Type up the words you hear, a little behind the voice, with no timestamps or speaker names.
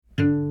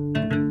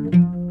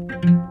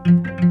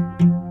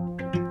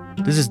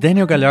This is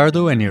Daniel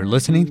Gallardo, and you're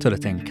listening to the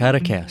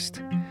Tenkara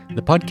Cast,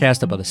 the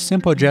podcast about the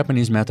simple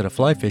Japanese method of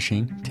fly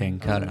fishing,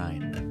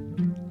 Tenkara.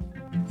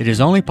 It is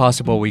only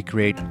possible we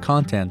create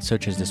content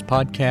such as this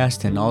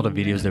podcast and all the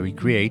videos that we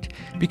create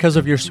because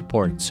of your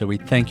support, so we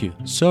thank you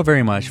so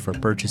very much for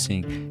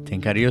purchasing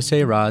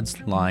Tenkara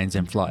rods, lines,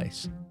 and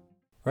flies.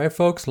 Alright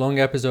folks, long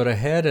episode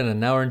ahead in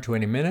an hour and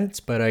 20 minutes,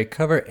 but I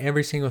cover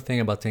every single thing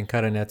about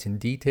Tenkara nets in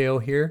detail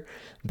here.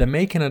 The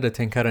making of the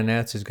Tenkara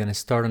nets is going to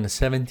start on the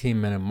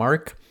 17-minute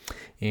mark,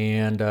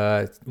 and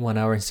 1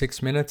 hour and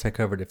 6 minutes I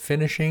cover the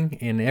finishing,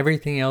 and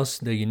everything else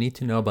that you need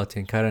to know about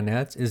Tenkara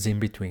nets is in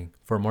between.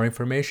 For more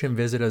information,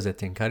 visit us at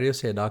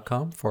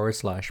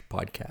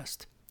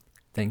tenkara.com/podcast.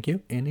 Thank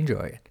you and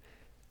enjoy it.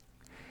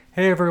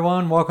 Hey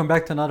everyone, welcome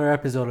back to another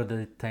episode of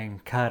the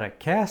Tenkara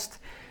Cast.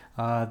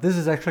 This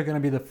is actually going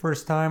to be the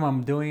first time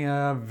I'm doing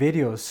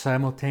videos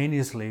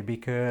simultaneously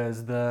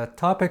because the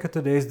topic of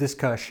today's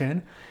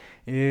discussion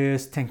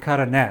is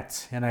Tenkara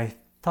nets, and I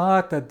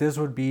thought that this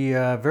would be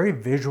a very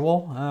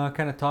visual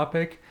kind of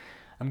topic.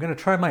 I'm going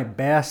to try my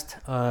best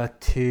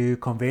to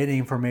convey the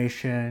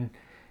information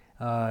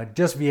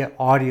just via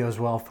audio as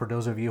well for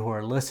those of you who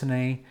are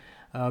listening.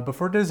 But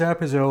for this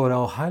episode,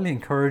 I'll highly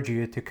encourage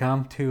you to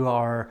come to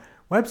our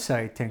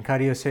website,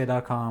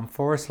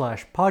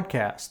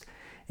 tenkara.com/podcast.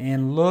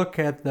 and look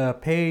at the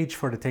page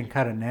for the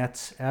Tenkara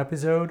Nets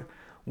episode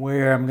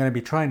where I'm going to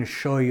be trying to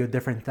show you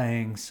different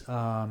things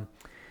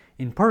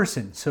in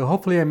person. So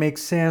hopefully it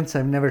makes sense.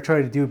 I've never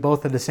tried to do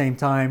both at the same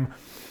time.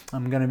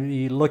 I'm going to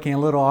be looking a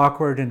little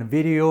awkward in the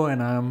video,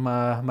 and I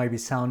might be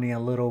sounding a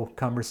little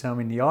cumbersome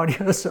in the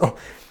audio. So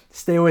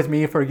stay with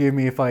me. Forgive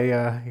me if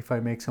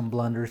I make some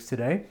blunders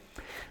today.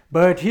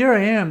 But here I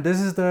am. This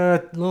is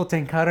the little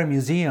Tenkara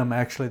museum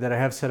actually that I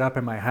have set up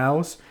in my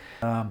house.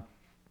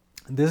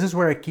 This is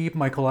where I keep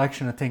my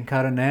collection of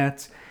Tenkara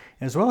nets,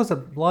 as well as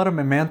a lot of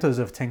mementos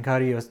of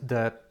Tenkara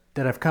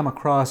that I've come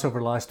across over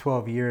the last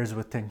 12 years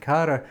with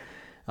Tenkara.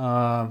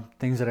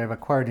 Things that I've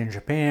acquired in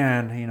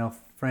Japan,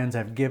 friends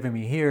have given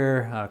me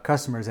here,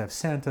 customers have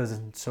sent us,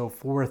 and so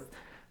forth.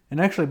 And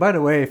actually, by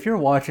the way, if you're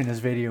watching this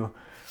video,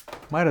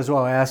 might as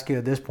well ask you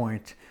at this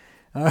point,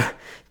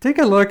 take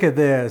a look at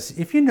this.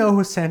 If you know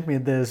who sent me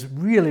this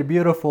really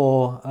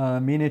beautiful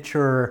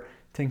miniature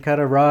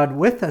Tenkara rod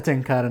with a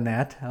Tenkara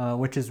net,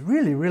 which is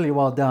really, really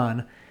well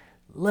done,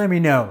 let me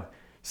know.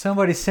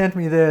 Somebody sent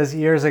me this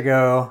years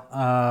ago.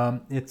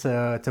 It's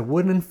a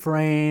wooden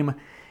frame,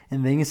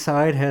 and the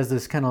inside has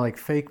this kind of like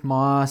fake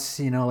moss,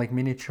 like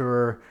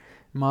miniature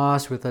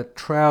moss with a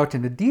trout,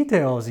 and the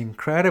detail is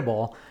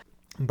incredible.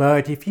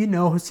 But if you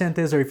know who sent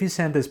this, or if you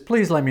sent this,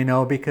 please let me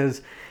know,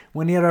 because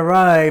when it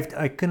arrived,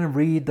 I couldn't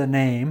read the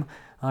name.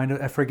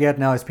 I forget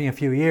now, it's been a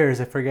few years.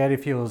 I forget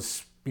if it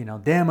was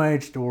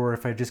damaged or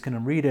if I just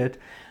couldn't read it.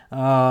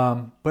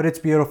 But it's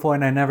beautiful,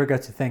 and I never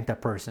got to thank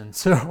that person.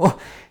 So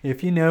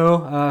if you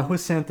know who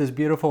sent this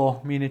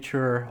beautiful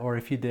miniature, or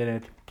if you did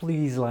it,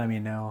 please let me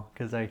know,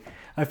 because I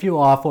feel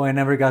awful. I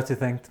never got to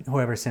thank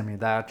whoever sent me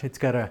that.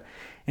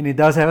 And it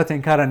does have a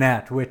Tenkara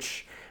net,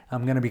 which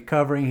I'm going to be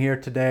covering here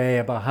today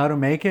about how to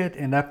make it.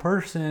 And that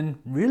person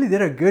really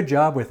did a good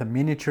job with a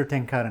miniature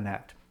Tenkara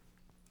net.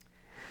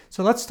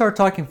 So let's start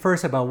talking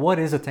first about what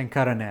is a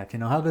Tenkara net.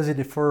 How does it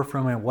differ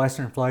from a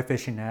Western fly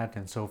fishing net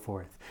and so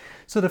forth.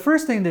 So the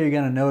first thing that you're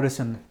going to notice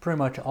in pretty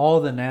much all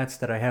the nets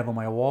that I have on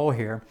my wall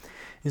here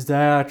is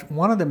that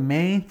one of the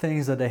main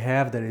things that they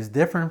have that is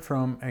different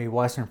from a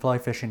Western fly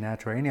fishing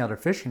net or any other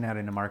fishing net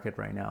in the market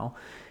right now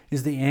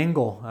is the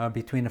angle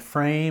between the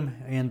frame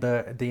and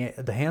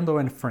the handle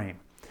and frame.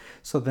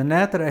 So the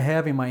net that I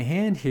have in my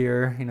hand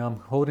here,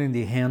 I'm holding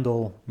the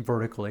handle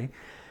vertically,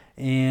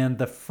 and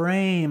the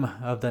frame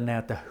of the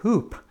net, the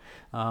hoop,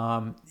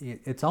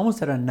 it's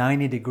almost at a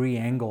 90-degree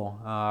angle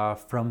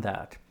from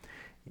that.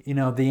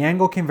 The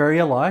angle can vary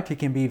a lot. It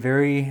can be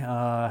very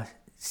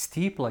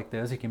steep like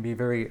this. It can be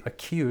very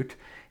acute,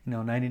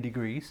 90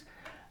 degrees,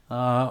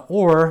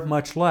 or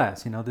much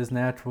less. This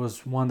net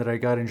was one that I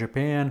got in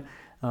Japan,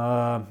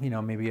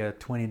 maybe a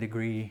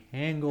 20-degree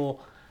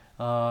angle.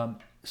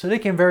 So they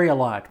can vary a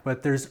lot,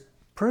 but there's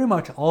pretty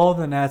much all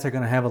the nets are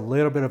going to have a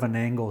little bit of an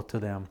angle to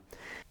them.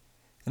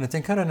 And the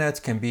Tenkara nets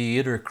can be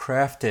either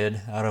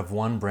crafted out of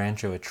one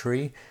branch of a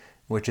tree,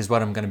 which is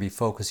what I'm going to be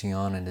focusing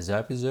on in this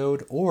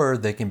episode, or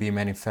they can be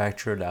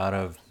manufactured out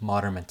of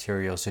modern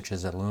materials such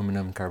as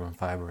aluminum, carbon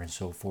fiber, and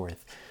so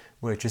forth,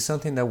 which is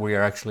something that we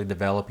are actually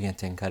developing at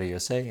Tenkara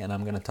USA, and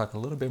I'm going to talk a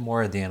little bit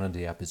more at the end of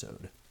the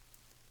episode.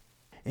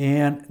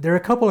 And there are a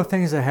couple of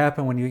things that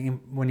happen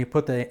when you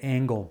put the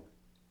angle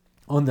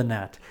on the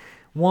net.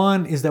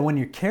 One is that when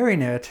you're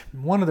carrying it,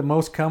 one of the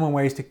most common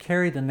ways to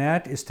carry the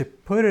net is to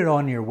put it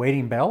on your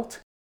wading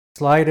belt,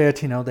 slide it,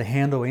 the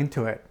handle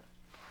into it.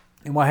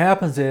 And what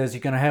happens is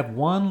you're going to have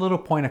one little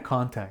point of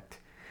contact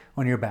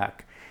on your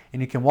back.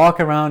 And you can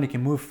walk around, you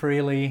can move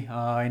freely,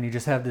 and you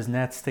just have this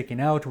net sticking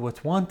out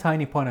with one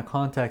tiny point of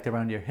contact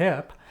around your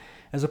hip,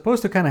 as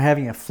opposed to kind of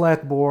having a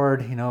flat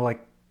board,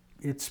 like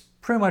it's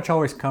pretty much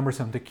always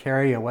cumbersome to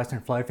carry a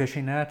Western fly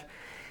fishing net.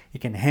 You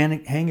can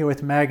hang it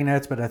with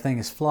magnets, but the thing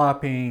is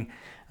flopping.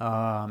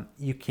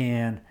 You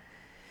can,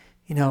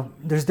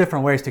 there's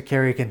different ways to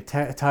carry. You can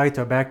tie it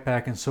to a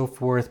backpack and so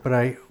forth.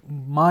 But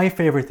my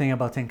favorite thing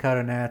about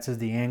Tenkara nets is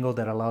the angle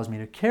that allows me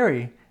to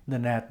carry the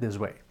net this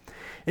way.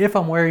 If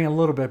I'm wearing a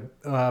little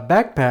bit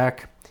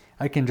backpack,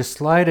 I can just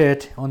slide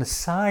it on the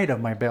side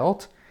of my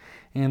belt,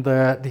 and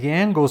the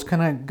angle is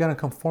kind of gonna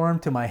conform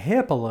to my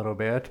hip a little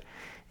bit,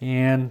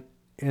 and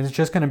it's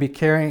just gonna be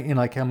carrying.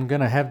 Like I'm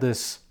gonna have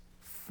this,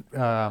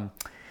 the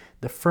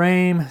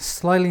frame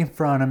slightly in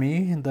front of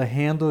me, and the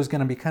handle is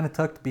gonna be kind of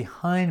tucked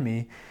behind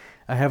me.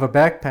 I have a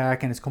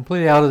backpack, and it's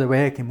completely out of the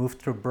way. I can move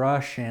through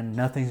brush, and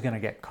nothing's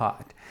gonna get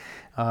caught.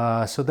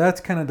 So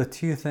that's kind of the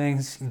two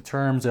things in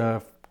terms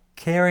of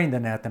carrying the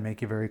net that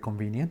make it very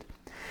convenient.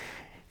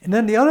 And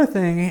then the other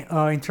thing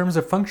in terms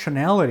of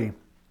functionality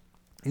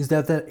is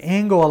that the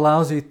angle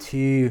allows you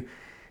to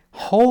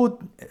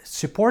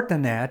support the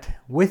net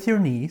with your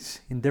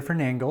knees in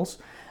different angles,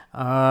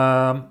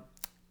 while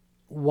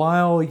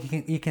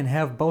you can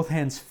have both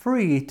hands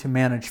free to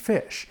manage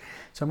fish.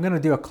 So I'm going to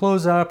do a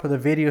close-up of the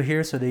video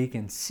here so that you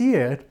can see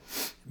it.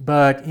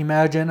 But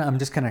imagine I'm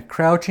just kind of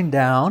crouching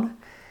down,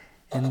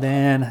 and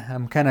then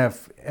I'm kind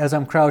of, as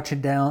I'm crouching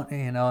down,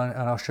 and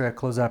I'll show you a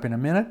close-up in a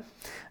minute,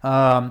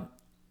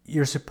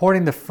 you're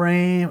supporting the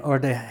frame or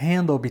the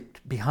handle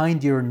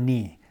behind your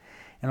knee.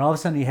 And all of a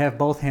sudden you have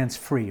both hands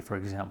free, for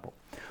example.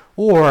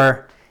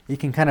 Or you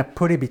can kind of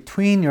put it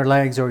between your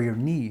legs or your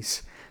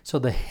knees. So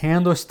the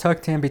handle is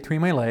tucked in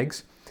between my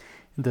legs.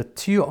 The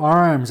two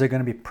arms are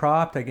going to be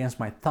propped against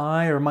my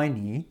thigh or my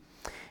knee.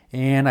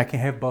 And I can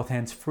have both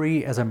hands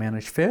free as I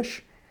manage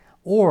fish.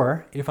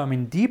 Or if I'm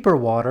in deeper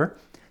water,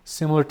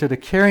 similar to the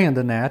carrying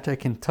the net, I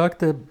can tuck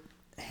the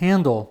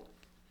handle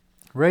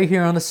right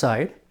here on the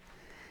side.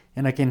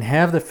 And I can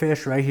have the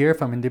fish right here.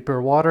 If I'm in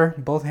deeper water,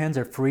 both hands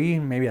are free.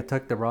 Maybe I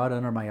tuck the rod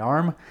under my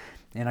arm,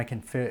 and I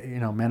can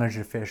manage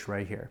the fish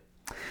right here.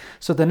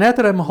 So the net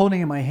that I'm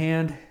holding in my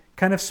hand,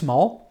 kind of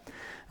small.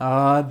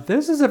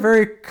 This is a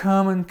very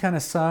common kind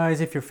of size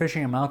if you're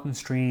fishing a mountain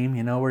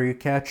stream, where you're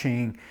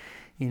catching,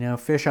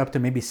 fish up to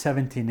maybe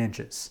 17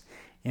 inches.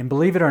 And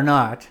believe it or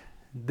not,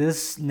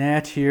 this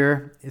net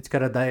here, it's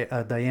got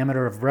a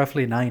diameter of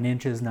roughly 9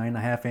 inches,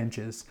 9.5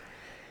 inches.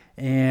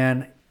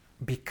 And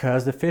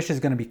because the fish is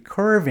going to be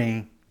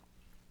curving,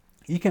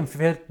 you can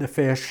fit the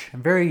fish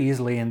very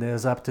easily in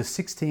this up to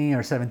 16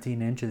 or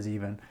 17 inches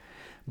even.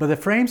 But the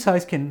frame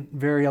size can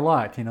vary a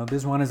lot.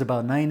 This one is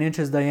about 9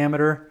 inches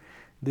diameter.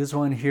 This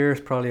one here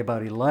is probably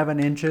about 11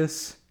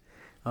 inches.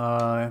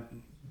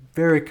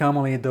 Very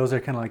commonly, those are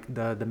kind of like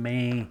the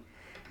main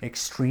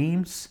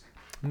extremes.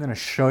 I'm going to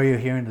show you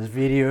here in this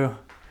video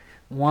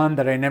one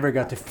that I never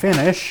got to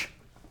finish,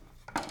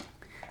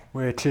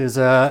 which is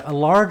a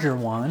larger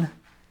one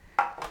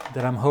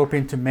that I'm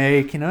hoping to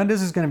make.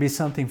 This is going to be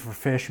something for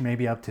fish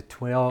maybe up to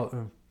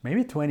 12,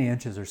 maybe 20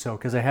 inches or so,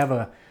 because I have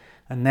a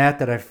net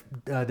that I've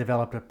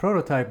developed a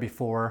prototype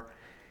before.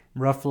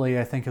 Roughly,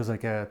 I think it was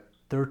like a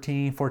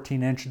 13,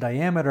 14 inch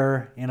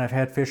diameter, and I've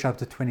had fish up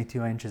to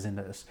 22 inches in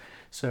this.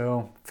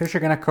 So fish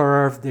are going to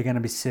curve, they're going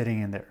to be sitting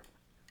in there.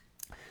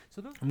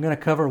 So I'm going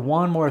to cover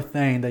one more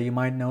thing that you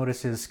might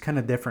notice is kind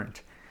of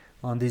different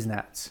on these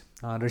nets.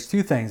 There's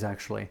two things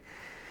actually.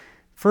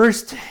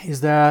 First is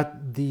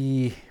that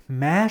the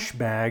mash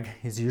bag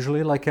is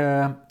usually like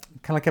kind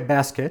of like a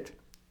basket,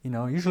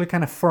 usually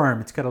kind of firm.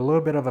 It's got a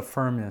little bit of a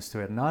firmness to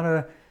it, not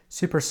a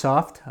super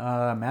soft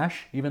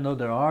mash, even though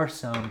there are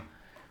some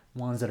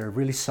ones that are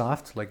really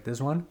soft, like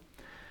this one.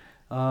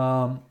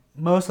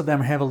 Most of them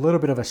have a little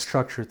bit of a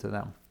structure to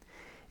them.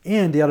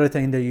 And the other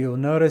thing that you'll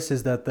notice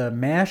is that the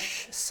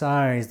mash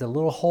size, the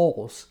little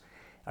holes,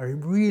 are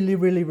really,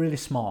 really, really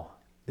small.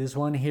 This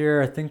one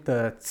here, I think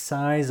the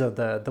size of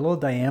the little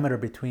diameter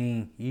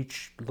between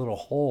each little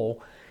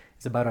hole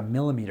is about 1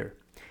 millimeter.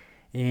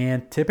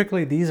 And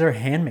typically these are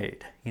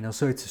handmade,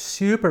 so it's a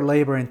super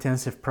labor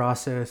intensive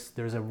process.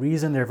 There's a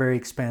reason they're very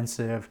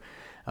expensive.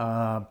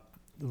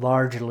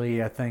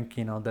 Largely, I think,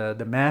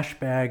 the mash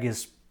bag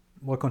is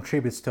what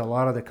contributes to a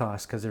lot of the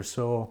cost because they're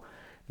so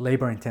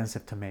labor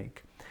intensive to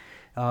make.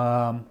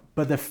 But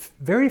the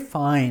very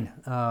fine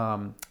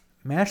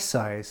mash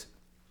size,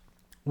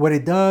 what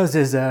it does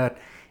is that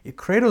it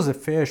cradles the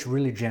fish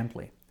really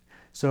gently.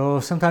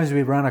 So sometimes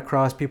we run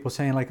across people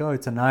saying like, oh,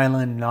 it's an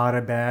island, not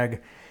a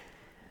bag.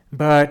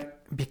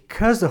 But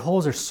because the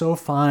holes are so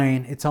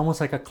fine, it's almost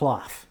like a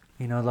cloth.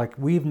 Like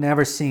we've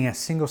never seen a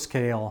single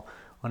scale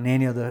on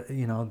any of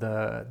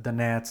the, the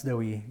nets that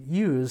we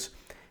use.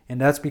 And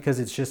that's because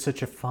it's just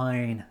such a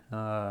fine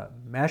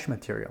mesh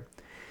material.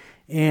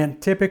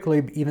 And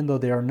typically, even though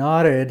they are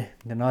knotted,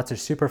 the knots are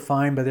super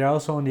fine, but they're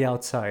also on the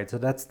outside. So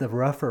that's the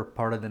rougher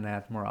part of the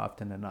net more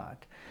often than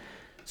not.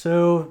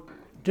 So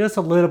just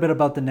a little bit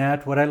about the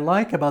net. What I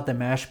like about the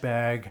mesh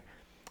bag,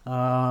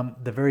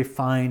 the very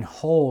fine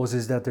holes,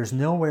 is that there's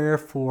nowhere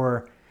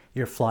for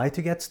your fly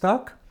to get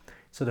stuck.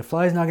 So the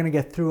fly is not going to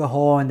get through a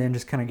hole and then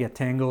just kind of get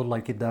tangled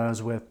like it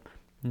does with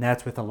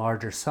nets with a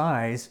larger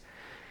size.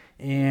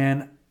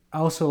 And I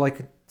also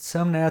like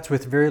some nets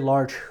with very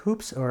large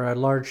hoops or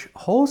large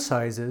hole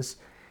sizes,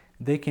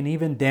 they can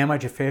even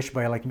damage a fish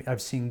by, like,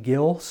 I've seen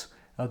gills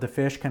of the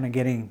fish kind of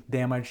getting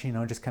damaged,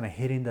 just kind of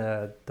hitting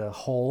the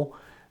hole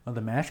of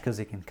the mesh because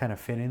they can kind of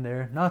fit in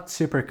there. Not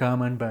super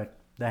common, but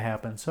that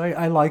happens. So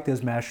I like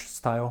this mesh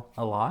style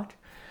a lot.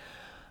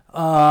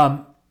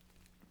 I'll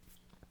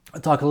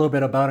talk a little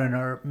bit about it in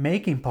our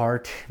making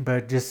part,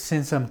 but just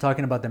since I'm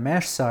talking about the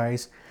mesh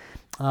size,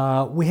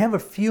 we have a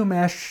few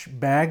mesh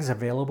bags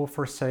available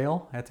for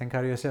sale at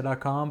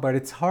tenkara.com, but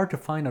it's hard to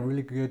find a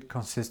really good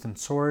consistent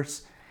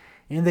source,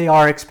 and they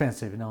are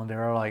expensive.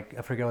 They're like,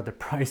 I forget what the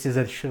price is,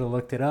 I should have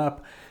looked it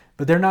up,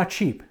 but they're not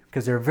cheap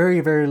because they're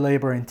very, very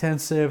labor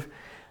intensive.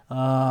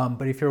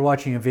 But if you're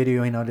watching a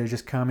video, they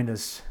just come in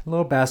this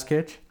little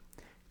basket,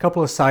 a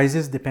couple of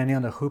sizes depending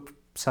on the hoop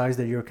size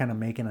that you're kind of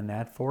making a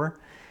net for,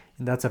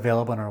 and that's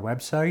available on our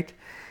website.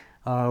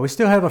 We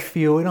still have a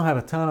few, we don't have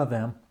a ton of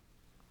them,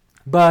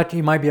 but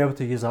you might be able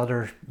to use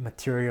other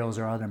materials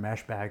or other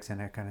mesh bags and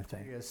that kind of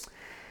thing. Yes.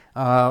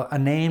 A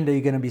name that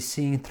you're going to be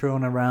seeing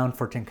thrown around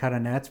for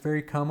Tenkara nets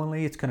very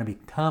commonly, it's going to be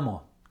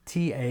Tamo,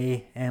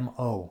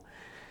 T-A-M-O.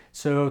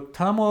 So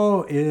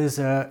Tamo is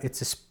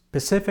it's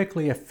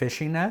specifically a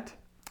fishing net,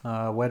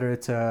 whether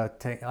it's a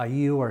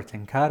Ayu or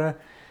Tenkara,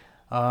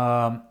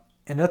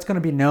 and that's going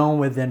to be known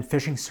within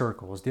fishing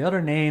circles. The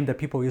other name that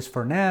people use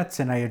for nets,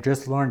 and I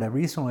just learned that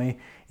recently,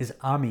 is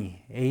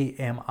Ami,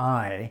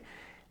 A-M-I.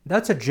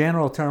 That's a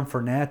general term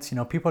for nets.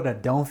 People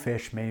that don't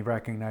fish may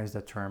recognize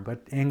the term,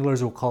 but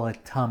anglers will call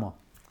it Tamo.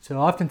 So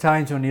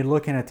oftentimes when you're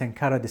looking at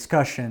Tenkara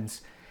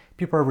discussions,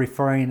 people are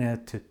referring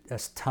it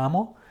as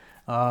Tamo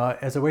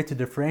as a way to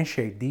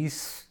differentiate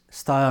these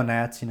style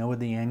nets, with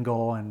the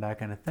angle and that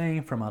kind of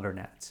thing, from other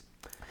nets.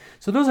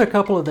 So those are a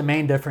couple of the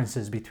main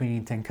differences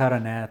between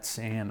Tenkara nets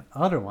and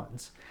other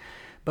ones.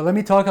 But let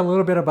me talk a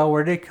little bit about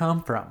where they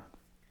come from.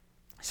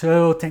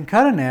 So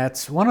Tenkara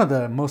nets, one of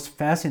the most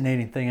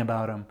fascinating thing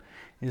about them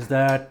is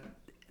that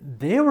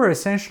they were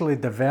essentially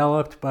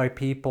developed by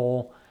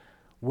people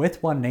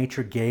with what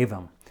nature gave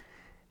them.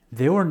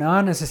 They were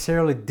not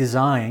necessarily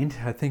designed.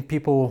 I think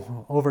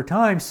people over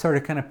time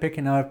started kind of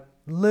picking up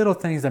little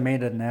things that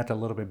made the net a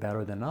little bit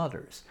better than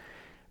others.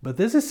 But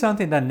this is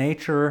something that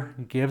nature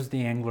gives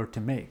the angler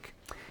to make.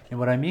 And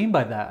what I mean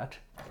by that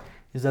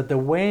is that the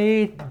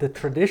way the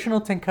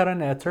traditional Tenkara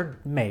nets are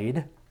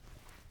made,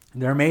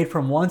 they're made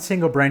from one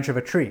single branch of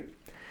a tree.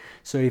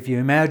 So if you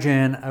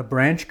imagine a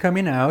branch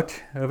coming out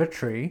of a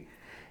tree,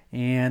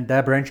 and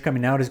that branch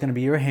coming out is going to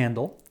be your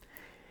handle,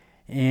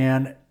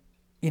 and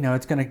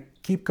it's going to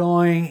keep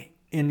going,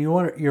 and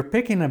you're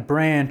picking a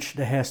branch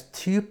that has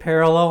two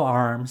parallel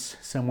arms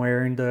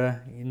somewhere in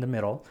the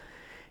middle,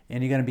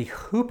 and you're going to be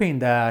hooping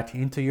that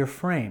into your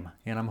frame.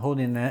 And I'm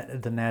holding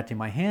the net in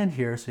my hand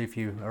here, so if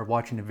you are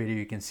watching the video,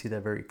 you can see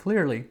that very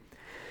clearly.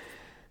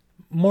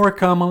 More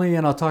commonly,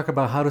 and I'll talk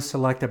about how to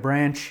select a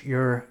branch,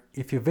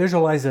 if you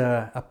visualize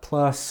a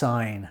plus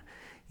sign,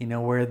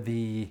 where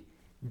the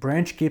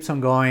branch keeps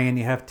on going and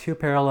you have two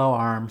parallel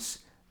arms,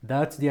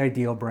 that's the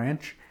ideal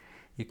branch.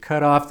 You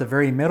cut off the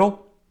very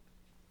middle,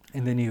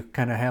 and then you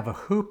kind of have a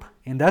hoop,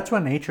 and that's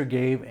what nature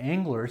gave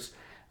anglers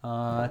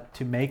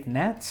to make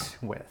nets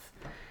with.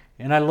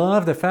 And I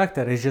love the fact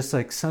that it's just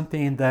like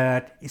something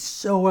that is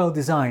so well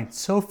designed,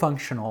 so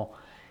functional,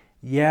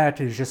 yet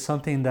it's just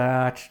something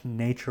that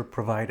nature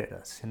provided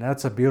us, and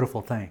that's a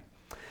beautiful thing.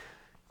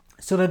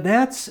 So the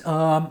nets,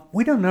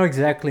 we don't know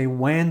exactly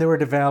when they were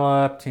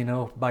developed,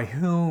 by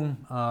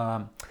whom,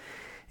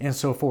 and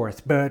so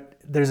forth, but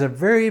there's a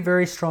very,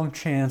 very strong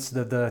chance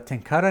that the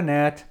Tenkara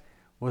net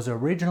was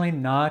originally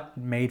not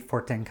made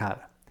for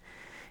Tenkara.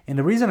 And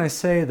the reason I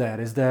say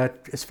that is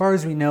that, as far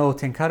as we know,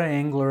 Tenkara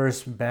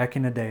anglers back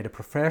in the day, the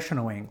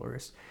professional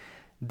anglers,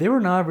 they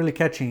were not really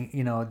catching,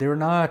 they were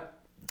not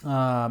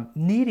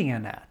needing a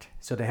net.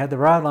 So they had the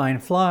rod line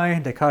fly,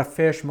 they caught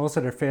fish. Most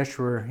of their fish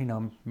were,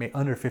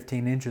 under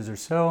 15 inches or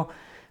so.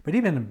 But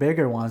even the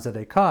bigger ones that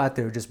they caught,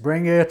 they would just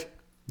bring it.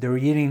 They were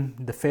eating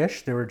the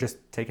fish. They were just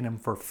taking them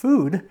for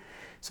food.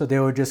 So they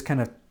would just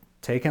kind of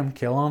take them,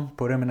 kill them,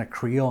 put them in a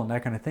creel and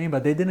that kind of thing.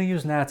 But they didn't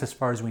use nets as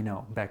far as we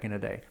know back in the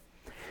day.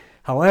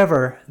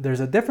 However, there's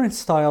a different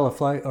style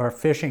of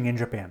fishing in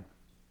Japan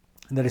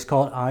that is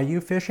called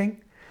Ayu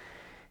fishing.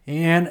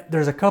 And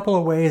there's a couple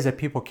of ways that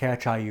people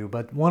catch Ayu,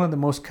 but one of the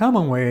most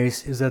common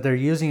ways is that they're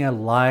using a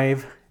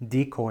live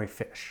decoy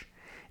fish.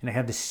 And they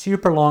have the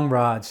super long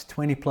rods,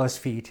 20 plus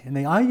feet. And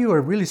the Ayu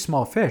are really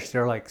small fish.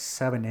 They're like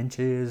 7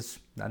 inches.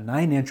 A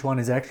 9-inch one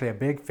is actually a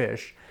big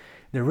fish.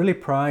 They're really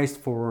prized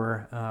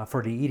for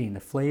the eating, the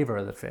flavor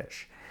of the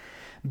fish.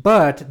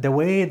 But the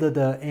way that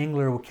the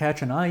angler will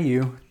catch an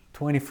Ayu,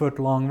 20-foot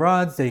long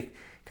rods, they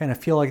kind of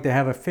feel like they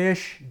have a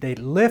fish. They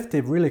lift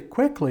it really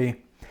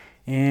quickly.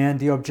 And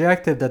the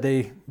objective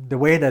the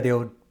way that they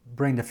would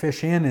bring the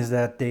fish in is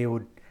that they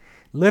would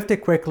lift it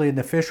quickly and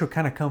the fish would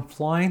kind of come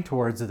flying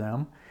towards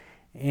them,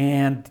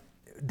 and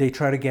they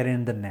try to get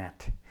in the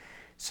net.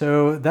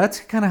 So that's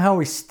kind of how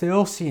we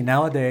still see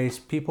nowadays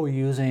people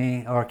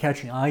using or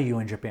catching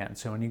Ayu in Japan.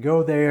 So when you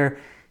go there,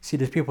 see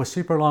these people with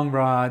super long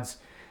rods,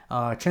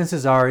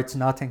 chances are it's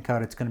not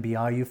Tenkara, it's going to be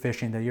IU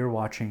fishing that you're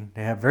watching.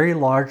 They have very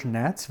large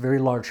nets, very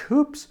large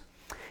hoops,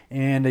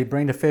 and they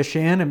bring the fish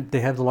in, and they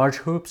have the large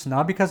hoops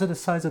not because of the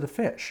size of the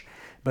fish,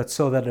 but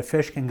so that the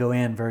fish can go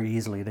in very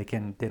easily. They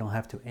don't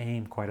have to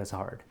aim quite as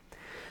hard.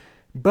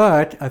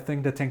 But I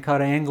think the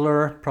Tenkara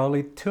angler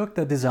probably took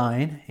the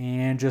design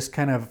and just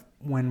kind of,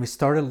 when we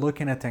started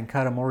looking at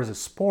Tenkara more as a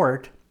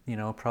sport,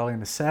 probably in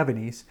the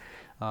 70s,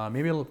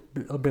 maybe a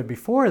little bit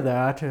before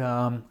that,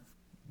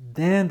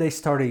 then they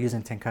started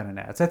using Tenkara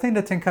nets. I think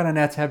the Tenkara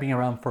nets have been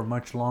around for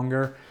much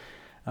longer,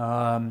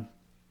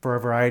 for a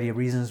variety of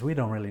reasons we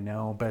don't really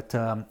know. But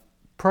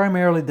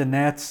primarily the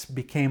nets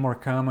became more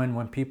common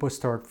when people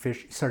started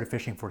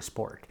fishing for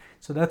sport.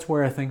 So that's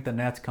where I think the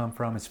nets come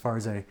from as far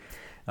as I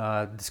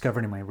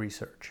discovered in my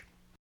research.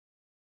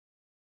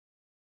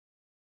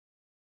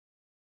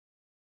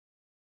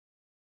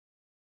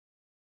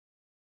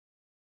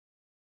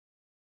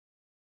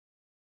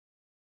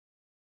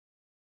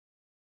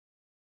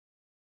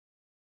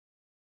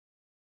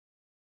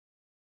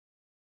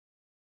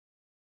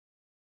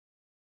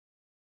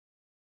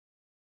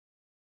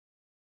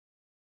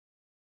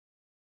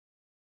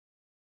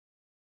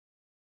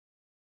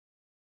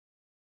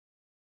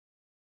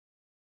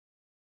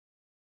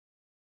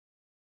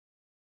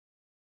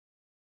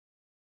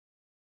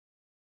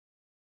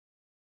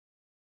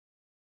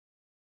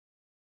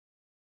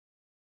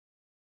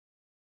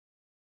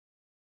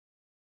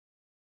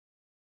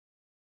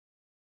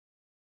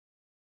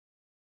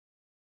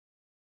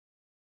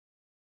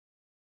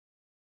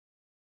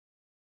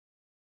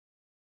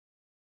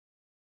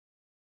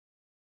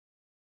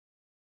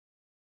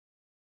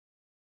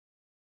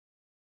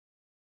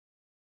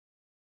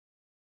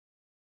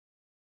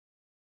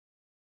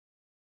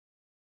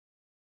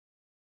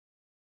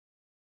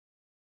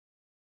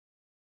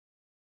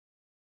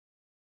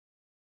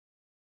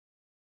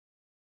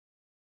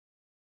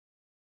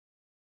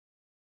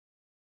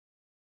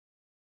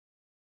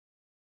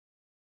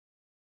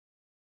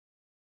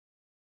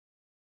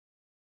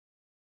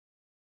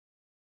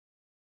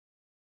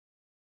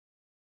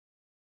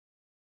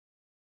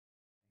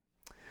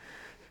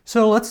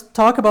 So let's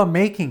talk about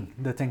making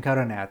the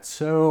Tenkara net.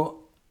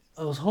 So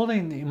I was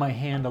holding in my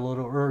hand a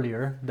little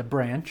earlier the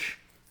branch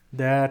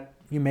that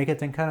you make a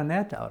Tenkara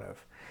net out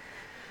of.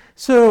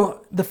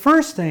 So the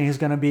first thing is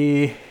going to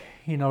be,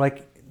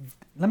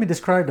 let me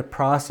describe the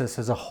process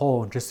as a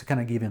whole just to kind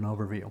of give you an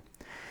overview.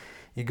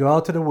 You go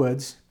out to the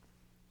woods,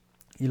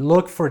 you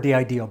look for the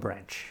ideal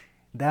branch.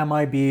 That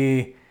might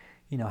be,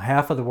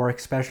 half of the work,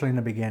 especially in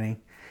the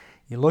beginning.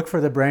 You look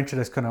for the branch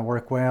that's going to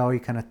work well.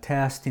 You kind of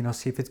test,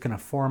 see if it's going to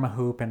form a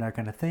hoop and that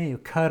kind of thing. You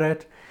cut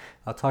it.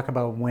 I'll talk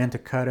about when to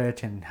cut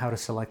it and how to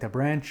select a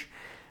branch.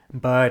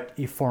 But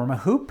you form a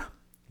hoop,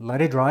 let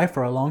it dry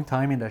for a long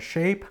time in that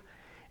shape,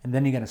 and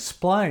then you're going to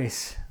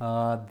splice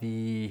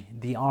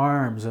the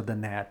arms of the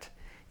net.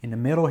 In the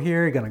middle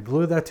here, you're going to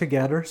glue that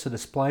together, so the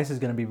splice is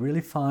going to be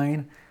really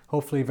fine,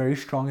 hopefully very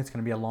strong. It's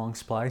going to be a long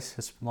splice,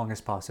 as long as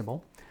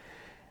possible.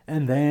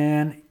 And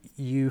then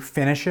you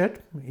finish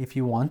it if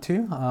you want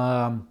to.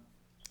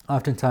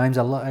 Oftentimes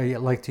I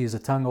like to use a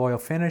tung oil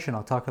finish, and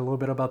I'll talk a little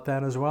bit about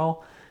that as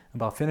well,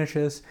 about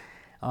finishes.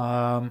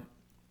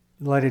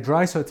 Let it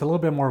dry so it's a little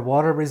bit more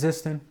water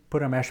resistant,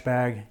 put a mesh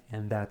bag,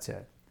 and that's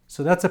it.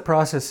 So that's the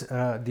process,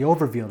 the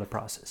overview of the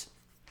process,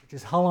 which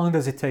is how long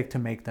does it take to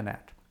make the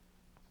net.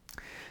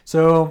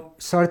 So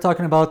started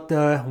talking about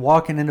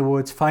walking in the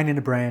woods, finding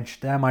the branch.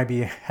 That might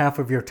be half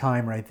of your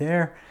time right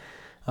there.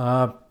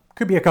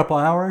 Could be a couple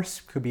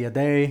hours, could be a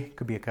day,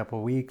 could be a couple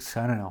of weeks,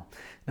 I don't know.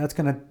 That's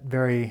going to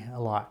vary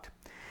a lot.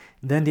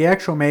 Then the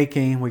actual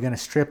making, we're going to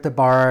strip the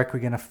bark, we're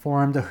going to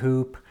form the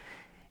hoop,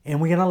 and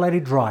we're going to let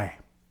it dry.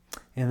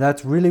 And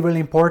that's really,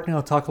 really important.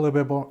 I'll talk a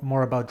little bit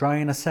more about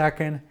drying in a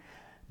second.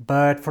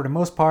 But for the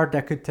most part,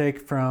 that could take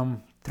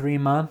from 3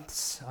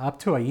 months up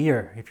to a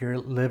year if you're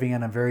living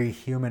in a very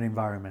humid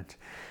environment.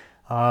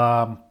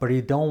 But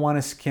you don't want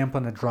to skimp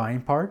on the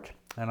drying part,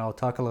 and I'll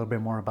talk a little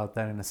bit more about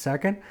that in a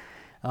second.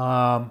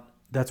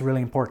 That's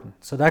really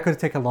important. So that could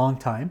take a long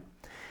time.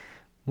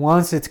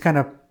 Once it's kind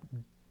of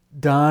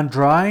done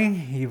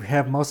drying, you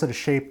have most of the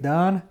shape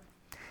done.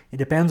 It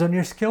depends on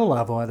your skill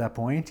level at that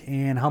point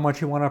and how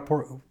much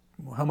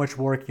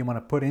work you want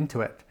to put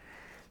into it.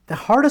 The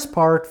hardest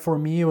part for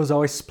me was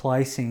always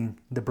splicing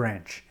the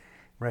branch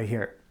right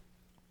here.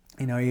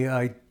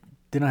 I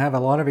didn't have a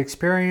lot of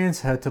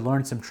experience, had to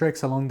learn some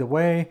tricks along the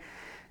way.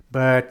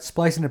 But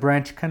splicing the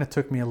branch kind of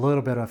took me a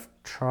little bit of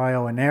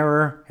trial and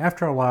error.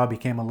 After a while, it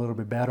became a little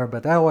bit better,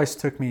 but that always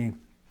took me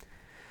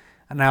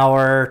an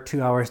hour,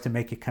 2 hours to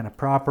make it kind of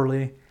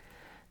properly.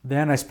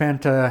 Then I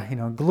spent,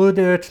 glued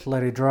it,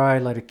 let it dry,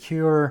 let it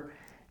cure.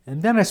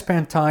 And then I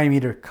spent time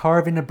either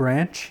carving the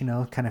branch,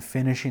 kind of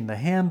finishing the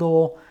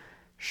handle,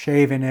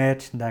 shaving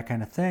it, that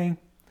kind of thing.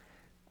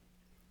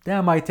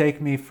 That might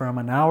take me from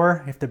an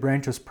hour if the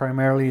branch was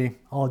primarily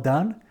all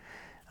done.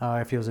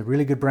 If it was a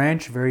really good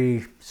branch,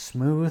 very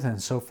smooth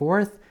and so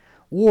forth.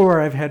 Or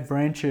I've had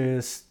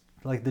branches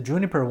like the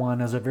juniper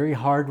one as a very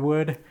hard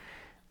wood.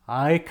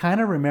 I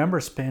kind of remember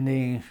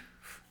spending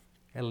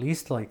at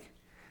least like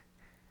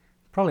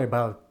probably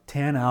about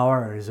 10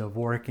 hours of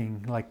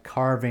working, like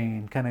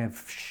carving, kind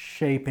of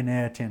shaping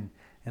it and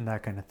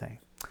that kind of thing.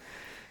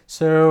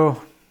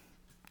 So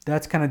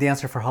that's kind of the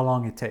answer for how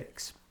long it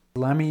takes.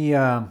 Let me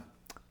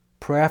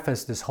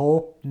preface this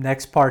whole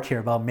next part here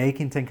about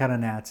making Tenkara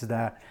nets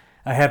that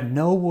I have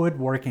no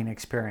woodworking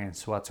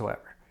experience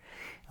whatsoever.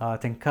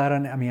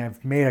 Tenkara, I mean,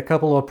 I've made a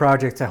couple of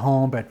projects at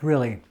home, but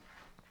really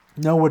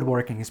no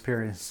woodworking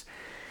experience.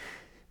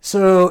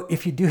 So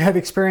if you do have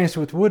experience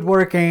with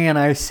woodworking and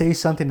I say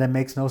something that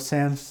makes no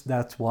sense,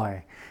 that's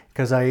why.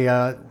 Because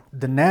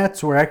the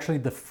nets were actually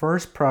the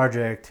first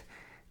project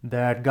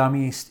that got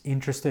me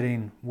interested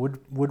in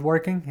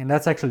woodworking, and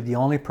that's actually the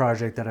only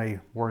project that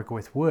I work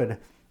with wood.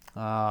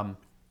 And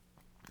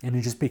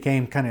it just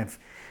became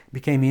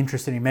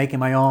interested in making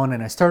my own,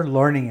 and I started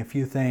learning a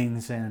few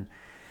things and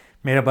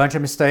made a bunch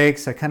of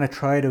mistakes. I kind of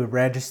tried to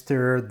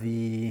register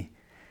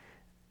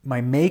my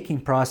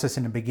making process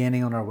in the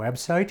beginning on our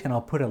website, and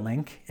I'll put a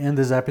link in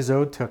this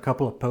episode to a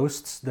couple of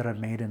posts that I've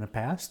made in the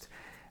past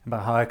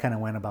about how I kind of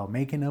went about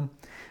making them,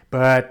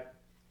 but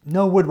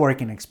no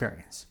woodworking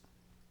experience.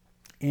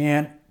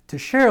 And to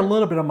share a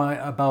little bit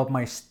about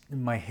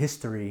my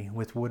history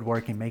with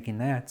woodworking, making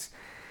nets,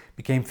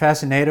 became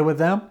fascinated with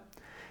them.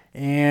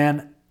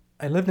 And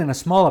I lived in a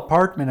small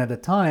apartment at the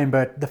time,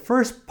 but the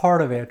first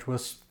part of it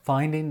was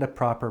finding the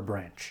proper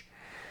branch.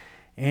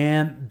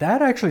 And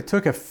that actually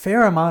took a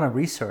fair amount of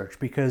research,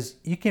 because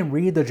you can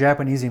read the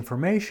Japanese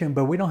information,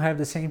 but we don't have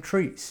the same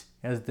trees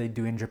as they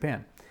do in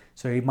Japan.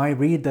 So you might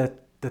read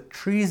that the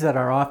trees that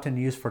are often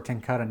used for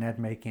Tenkara net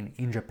making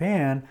in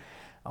Japan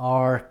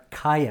are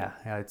kaya.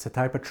 It's a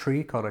type of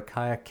tree called a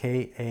kaya,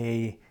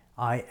 K-A-I-A.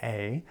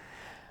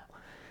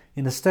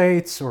 In the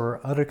States or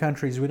other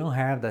countries, we don't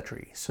have that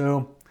tree.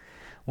 So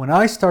when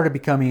I started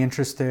becoming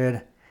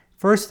interested,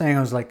 first thing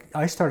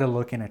I started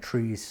looking at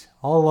trees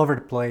all over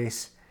the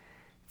place.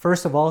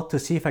 First of all, to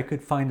see if I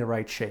could find the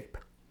right shape.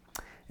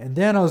 And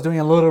then I was doing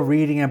a little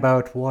reading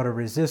about water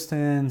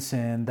resistance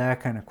and that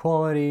kind of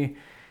quality,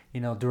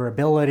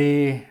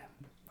 durability,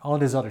 all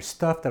this other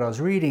stuff that I was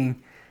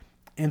reading.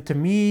 And to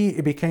me,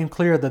 it became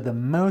clear that the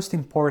most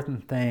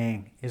important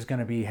thing is going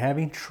to be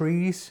having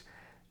trees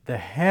that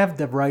have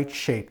the right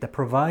shape, that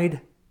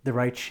provide the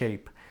right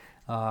shape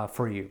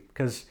for you.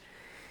 Because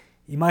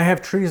you might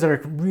have trees that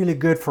are really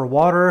good for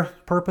water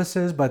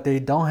purposes, but they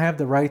don't have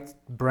the right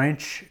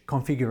branch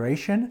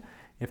configuration.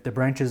 If the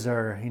branches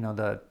are,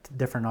 the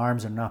different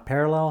arms are not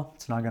parallel,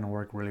 it's not going to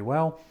work really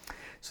well.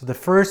 So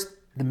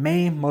the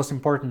main, most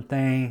important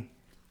thing,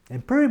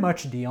 and pretty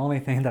much the only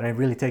thing that I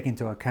really take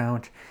into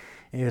account,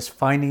 is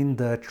finding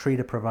the tree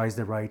that provides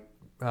the right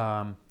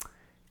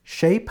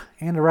shape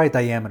and the right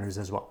diameters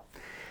as well.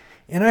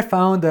 And I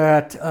found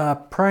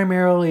that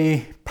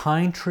primarily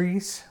pine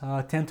trees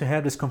tend to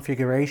have this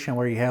configuration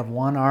where you have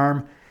one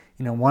arm,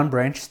 one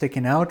branch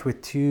sticking out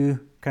with two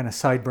kind of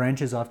side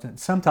branches,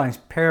 sometimes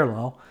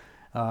parallel,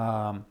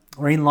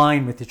 or in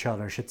line with each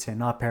other, I should say,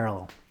 not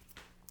parallel.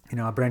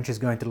 A branch is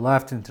going to the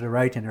left and to the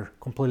right, and they're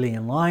completely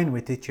in line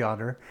with each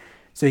other,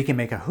 so you can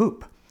make a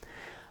hoop.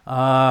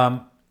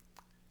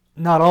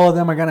 Not all of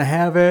them are going to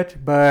have it,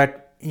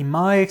 but in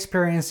my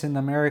experience in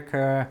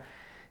America,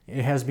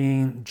 it has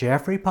been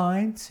Jeffrey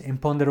pines and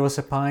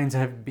ponderosa pines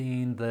have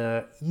been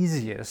the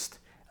easiest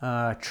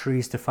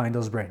trees to find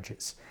those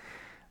branches.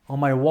 On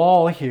my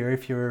wall here,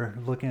 if you're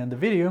looking at the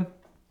video,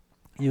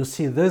 you'll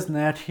see this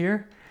net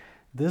here.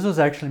 This was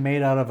actually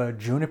made out of a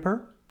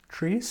juniper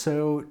tree.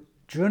 So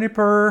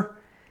juniper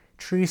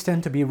trees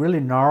tend to be really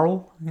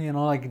gnarled,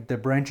 like the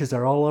branches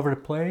are all over the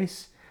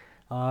place.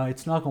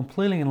 It's not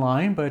completely in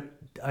line, but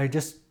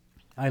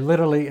I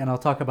literally, and I'll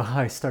talk about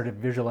how I started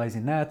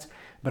visualizing nets,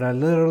 but I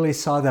literally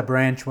saw that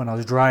branch when I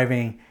was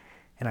driving,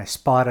 and I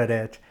spotted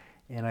it,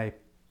 and I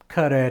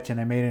cut it, and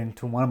I made it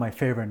into one of my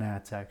favorite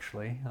nets,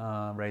 actually,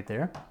 right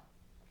there.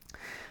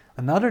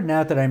 Another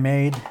net that I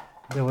made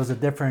that was a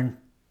different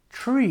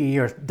tree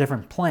or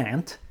different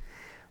plant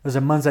was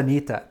a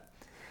manzanita.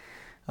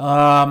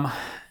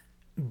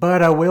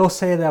 But I will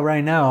say that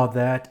right now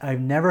that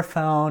I've never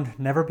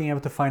been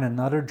able to find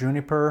another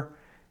juniper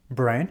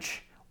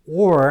branch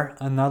or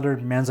another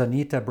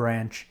manzanita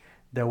branch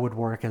that would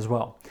work as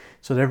well.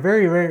 So they're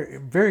very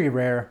rare, very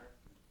rare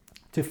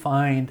to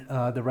find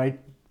the right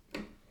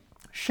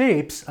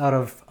shapes out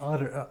of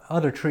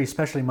other trees,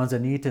 especially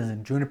manzanitas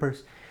and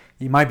junipers.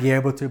 You might be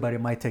able to, but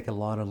it might take a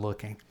lot of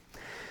looking.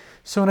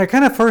 So when I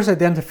kind of first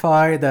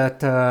identified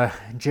that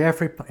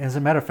Jeffrey, as a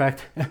matter of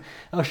fact,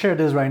 I'll share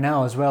this right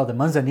now as well. The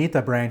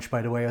manzanita branch,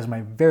 by the way, was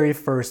my very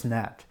first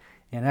net.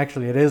 And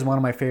actually it is one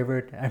of my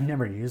favorite. I've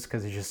never used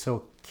because it's just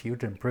so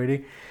cute and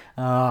pretty.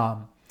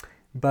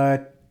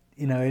 But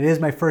it is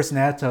my first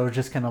net, so I was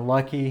just kind of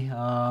lucky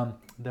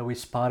that we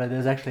spotted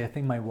this. Actually, I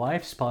think my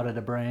wife spotted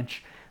a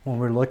branch when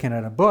we were looking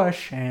at a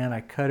bush, and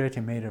I cut it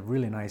and made a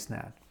really nice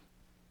net.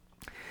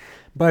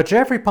 But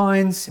Jeffrey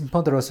pines and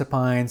ponderosa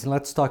pines,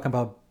 let's talk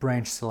about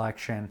branch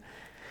selection.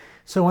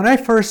 So when I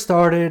first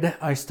started,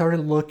 I started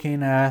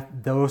looking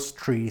at those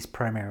trees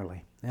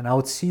primarily. And I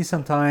would see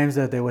sometimes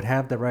that they would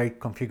have the right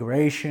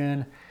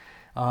configuration.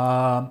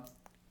 And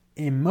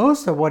And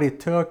most of what it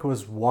took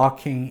was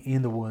walking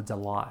in the woods a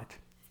lot.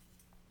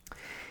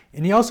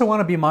 And you also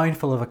want to be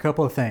mindful of a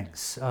couple of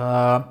things.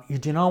 You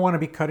do not want to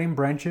be cutting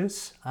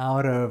branches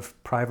out of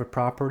private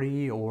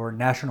property or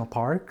national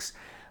parks.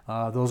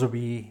 Those will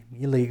be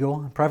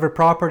illegal. Private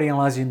property,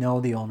 unless you know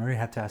the owner, you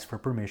have to ask for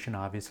permission,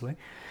 obviously.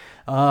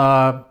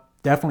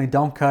 Definitely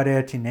don't cut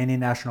it in any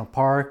national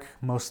park.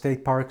 Most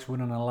state parks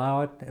wouldn't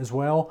allow it as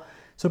well.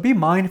 So be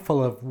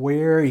mindful of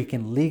where you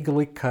can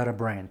legally cut a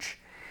branch.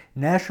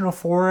 National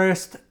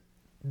forest,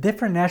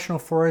 different national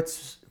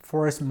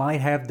forests might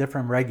have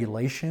different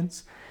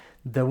regulations.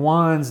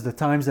 The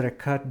times that I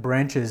cut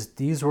branches,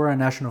 these were in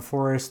national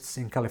forests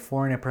in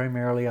California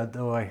primarily,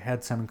 although I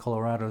had some in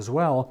Colorado as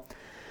well,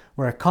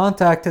 where I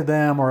contacted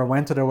them or I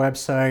went to their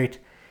website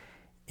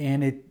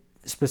and it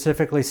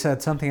specifically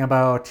said something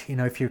about,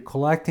 if you're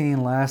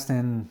collecting less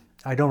than,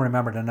 I don't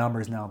remember the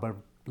numbers now, but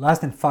less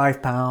than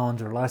 5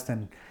 pounds or less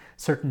than a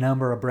certain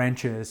number of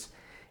branches,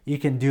 you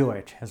can do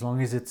it as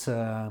long as it's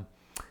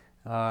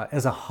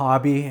as a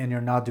hobby and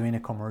you're not doing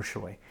it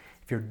commercially.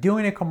 If you're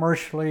doing it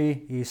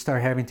commercially, you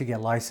start having to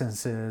get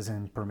licenses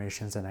and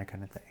permissions and that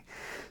kind of thing.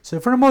 So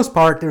for the most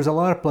part, there's a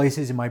lot of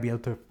places you might be able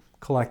to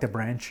collect a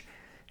branch,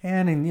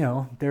 and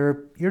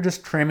you're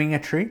just trimming a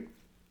tree.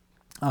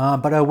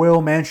 But I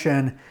will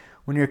mention,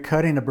 when you're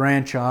cutting the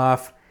branch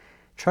off,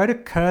 try to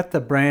cut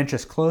the branch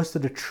as close to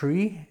the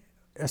tree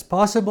as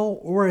possible,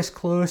 or as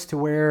close to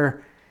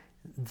where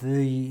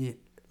the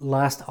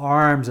last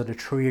arms of the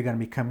tree are going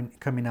to be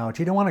coming out.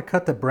 You don't want to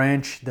cut the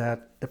branch, the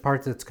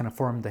part that's going to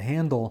form the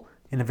handle,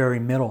 in the very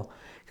middle,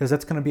 because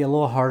that's going to be a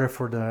little harder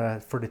for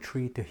the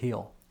tree to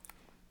heal.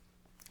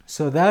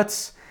 So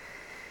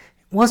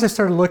once I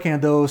started looking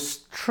at those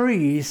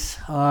trees,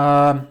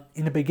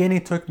 in the beginning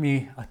it took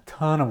me a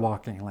ton of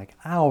walking, like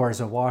hours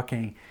of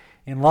walking.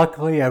 And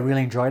luckily I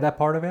really enjoyed that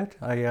part of it.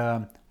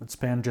 I would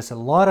spend just a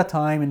lot of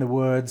time in the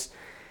woods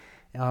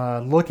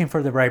looking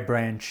for the right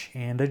branch.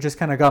 And it just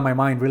kind of got my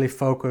mind really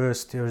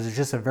focused. It was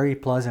just a very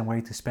pleasant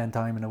way to spend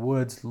time in the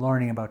woods,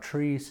 learning about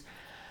trees.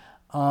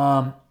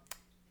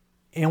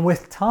 And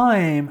with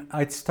time,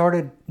 I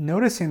started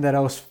noticing that I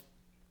was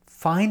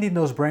finding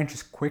those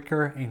branches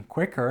quicker and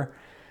quicker.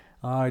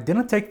 It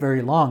didn't take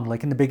very long.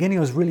 Like in the beginning, it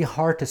was really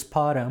hard to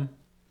spot them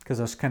because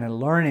I was kind of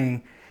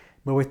learning.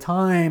 But with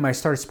time, I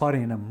started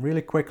spotting them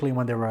really quickly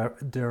when they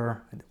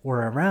were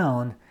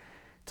around,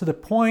 to the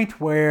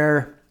point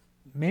where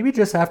maybe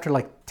just after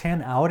like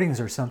 10 outings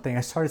or something,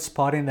 I started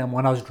spotting them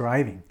when I was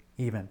driving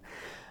even.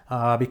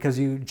 Because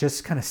you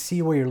just kind of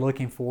see what you're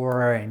looking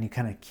for and you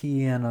kind of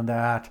key in on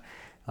that.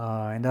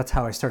 And that's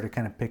how I started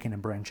kind of picking the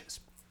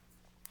branches.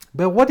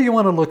 But what do you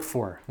want to look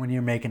for when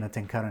you're making a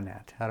tenkara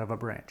net out of a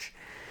branch?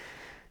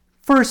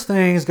 First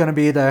thing is going to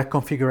be the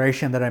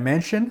configuration that I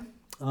mentioned.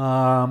 You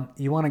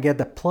want to get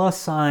the plus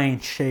sign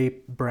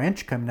shaped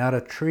branch coming out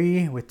of a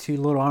tree with 2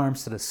 little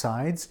arms to the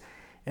sides,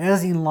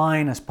 as in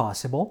line as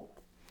possible.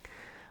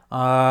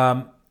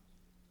 And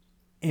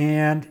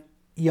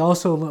you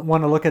also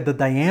want to look at the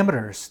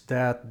diameters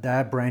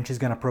that branch is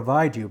going to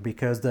provide you,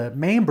 because the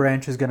main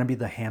branch is going to be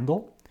the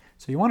handle.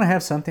 So you want to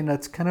have something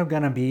that's kind of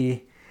going to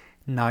be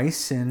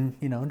nice and,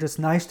 just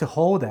nice to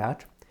hold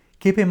at.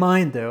 Keep in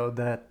mind, though,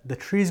 that the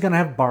tree is going to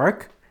have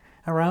bark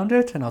around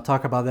it, and I'll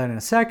talk about that in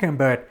a second,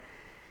 but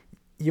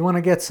you want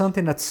to get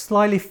something that's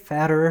slightly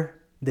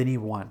fatter than you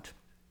want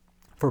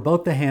for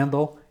both the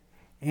handle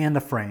and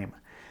the frame,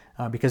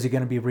 because you're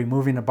going to be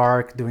removing the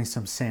bark, doing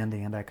some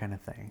sanding and that kind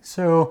of thing.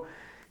 So,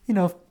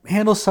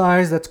 handle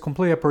size, that's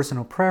completely a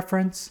personal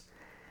preference.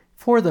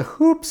 For the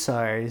hoop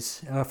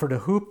size,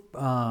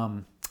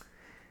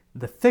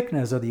 the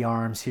thickness of the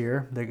arms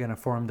here, they're going to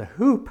form the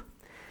hoop.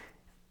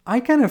 I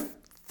kind of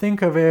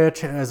think of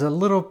it as a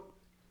little,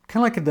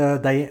 kind of like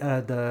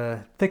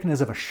the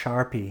thickness of a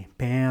Sharpie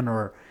pen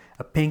or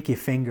a pinky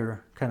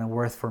finger kind of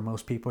worth for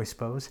most people, I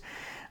suppose.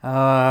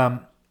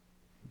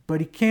 But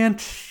you can't,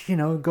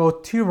 go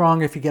too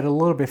wrong. If you get a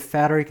little bit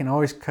fatter, you can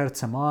always cut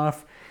some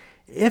off.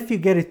 If you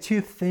get it too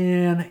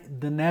thin,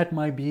 the net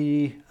might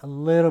be a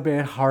little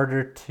bit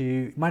harder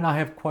might not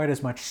have quite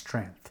as much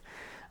strength.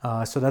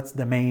 So that's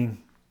the main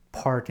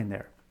part in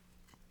there.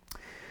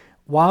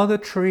 While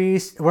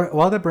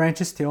the branch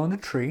is still on the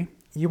tree,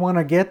 you want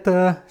to get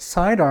the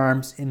side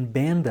arms and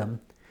bend them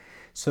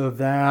so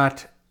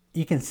that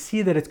you can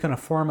see that it's going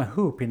to form a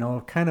hoop,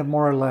 kind of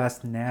more or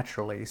less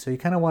naturally. So you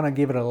kind of want to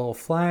give it a little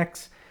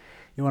flex.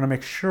 You want to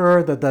make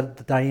sure that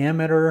the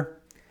diameter,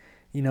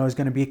 is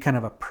going to be kind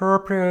of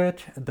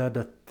appropriate, that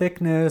the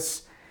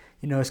thickness,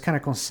 is kind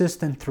of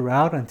consistent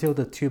throughout until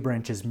the 2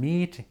 branches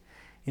meet,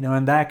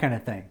 and that kind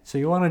of thing. So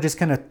you want to just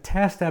kind of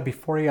test that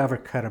before you ever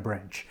cut a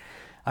branch.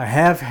 I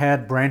have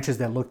had branches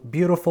that looked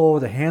beautiful.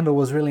 The handle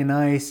was really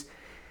nice.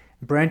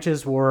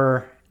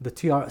 The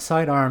 2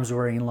 side arms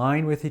were in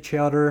line with each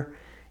other.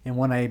 And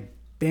when I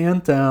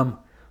bent them,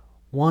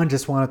 one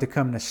just wanted to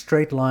come in a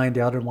straight line.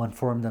 The other one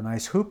formed a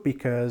nice hoop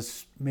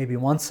because maybe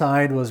one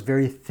side was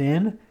very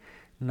thin,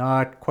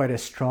 not quite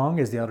as strong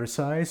as the other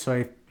side. So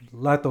I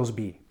let those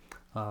be.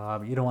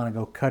 You don't want to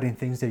go cutting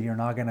things that you're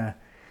not going to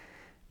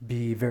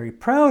be very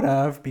proud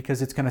of,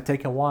 because it's going to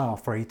take a while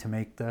for you to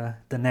make the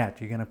net.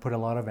 You're going to put a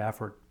lot of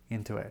effort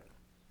into it.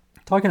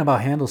 Talking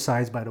about handle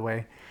size, by the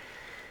way,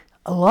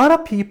 a lot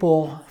of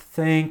people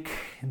think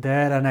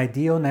that an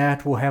ideal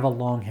net will have a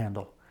long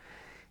handle.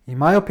 In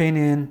my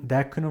opinion,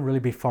 that couldn't really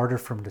be farther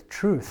from the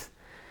truth.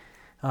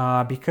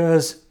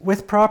 Because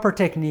with proper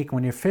technique,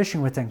 when you're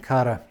fishing with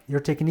Tenkara, your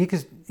technique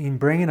is in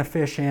bringing a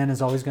fish in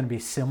is always going to be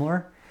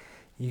similar.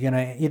 You're going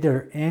to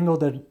either angle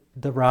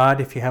the rod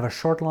if you have a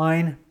short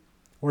line,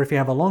 or if you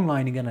have a long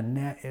line, you're going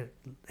to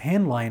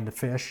hand line the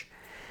fish.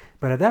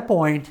 But at that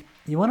point,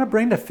 you want to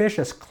bring the fish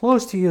as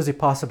close to you as you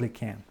possibly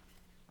can,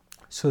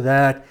 so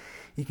that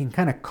you can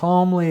kind of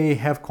calmly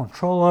have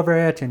control over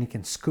it and you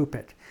can scoop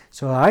it.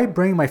 So I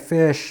bring my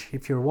fish,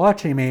 if you're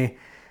watching me,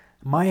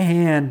 my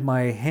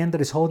hand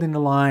that is holding the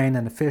line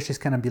and the fish is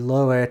kind of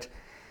below it,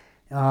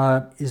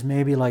 is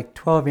maybe like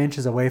 12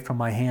 inches away from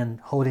my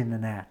hand holding the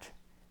net.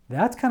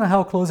 That's kind of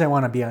how close I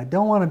want to be. I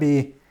don't want to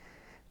be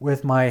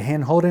with my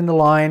hand holding the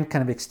line,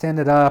 kind of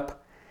extended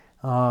up,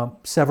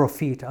 several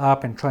feet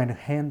up, and trying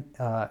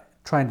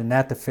to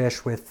net the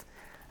fish with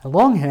a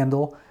long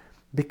handle,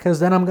 because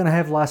then I'm going to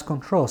have less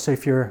control. So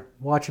if you're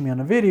watching me on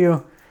a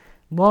video,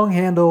 long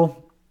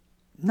handle,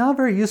 not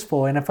very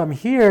useful. And if I'm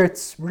here,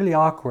 it's really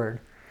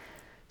awkward.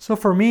 So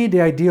for me,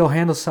 the ideal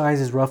handle size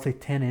is roughly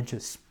 10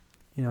 inches.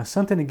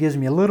 Something that gives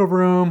me a little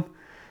room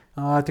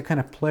to kind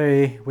of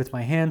play with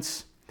my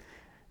hands,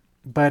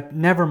 but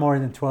never more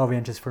than 12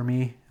 inches for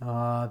me.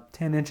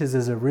 10 inches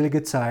is a really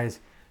good size,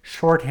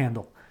 short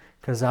handle,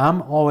 because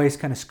I'm always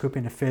kind of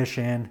scooping the fish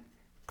in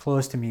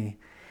close to me.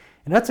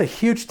 And that's a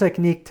huge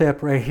technique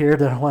tip right here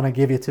that I want to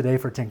give you today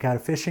for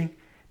Tenkara fishing.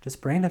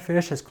 Just bring the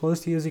fish as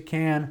close to you as you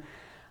can.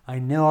 I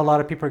know a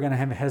lot of people are going to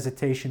have a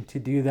hesitation to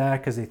do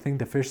that because they think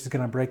the fish is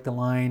going to break the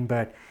line,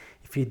 but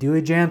if you do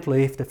it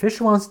gently, if the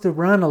fish wants to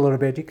run a little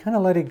bit, you kind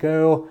of let it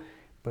go,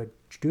 but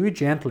do it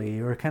gently.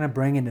 You're kind of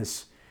bringing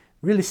this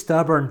really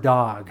stubborn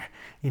dog,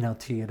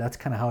 to you. That's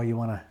kind of how you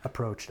want to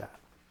approach that.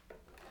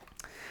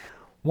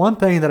 One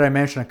thing that I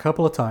mentioned a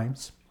couple of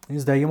times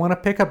is that you want to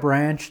pick a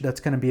branch that's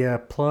going to be a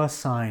plus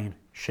sign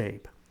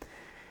shape.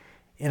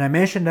 And I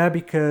mentioned that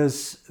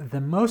because the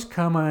most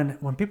common,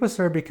 when people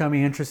start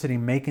becoming interested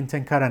in making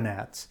Tenkara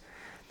nets,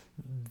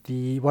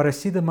 what I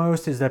see the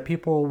most is that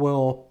people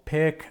will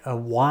pick a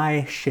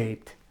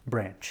Y-shaped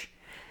branch.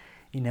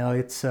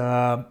 It's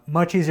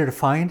much easier to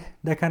find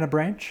that kind of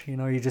branch.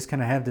 You just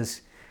kind of have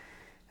this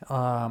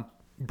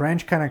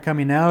branch kind of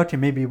coming out,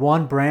 and maybe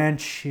one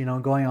branch,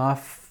 going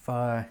off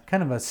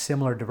kind of a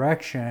similar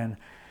direction,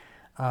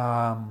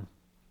 and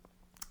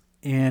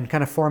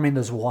kind of forming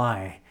this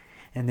Y.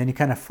 And then you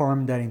kind of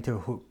form that into a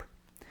hoop.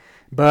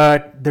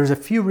 But there's a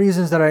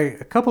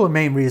couple of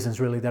main reasons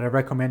really that I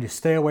recommend you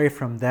stay away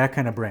from that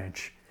kind of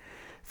branch.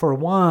 For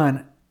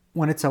one,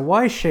 when it's a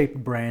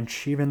Y-shaped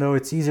branch, even though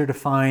it's easier to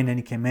find and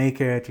you can make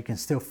it, you can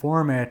still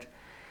form it,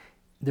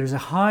 there's a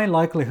high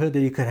likelihood that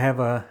you could have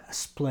a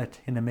split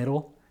in the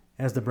middle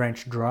as the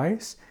branch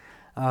dries,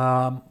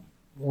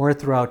 or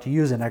throughout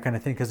use and that kind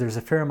of thing, because there's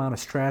a fair amount of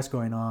stress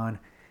going on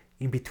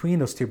in between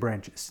those two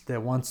branches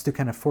that wants to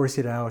kind of force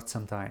it out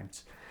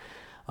sometimes.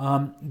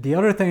 The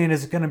other thing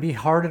is it's going to be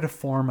harder to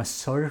form a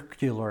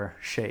circular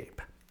shape.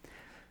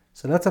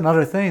 So that's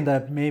another thing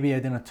that maybe I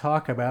didn't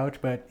talk about,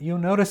 but you'll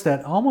notice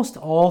that almost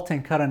all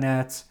Tenkara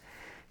nets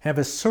have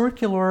as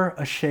circular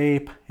a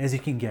shape as you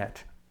can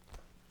get.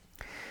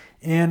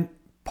 And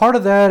part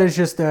of that is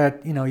just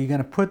that, you're going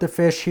to put the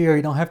fish here,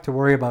 you don't have to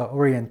worry about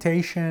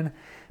orientation.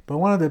 But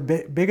one of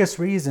the biggest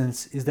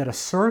reasons is that a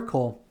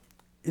circle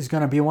is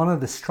going to be one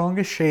of the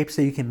strongest shapes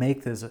that you can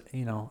make this,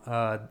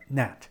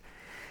 net.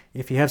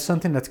 If you have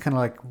something that's kind of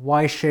like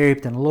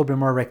Y-shaped and a little bit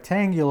more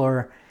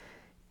rectangular,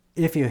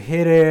 if you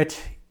hit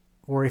it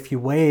or if you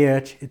weigh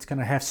it, it's going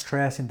to have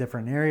stress in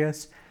different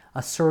areas.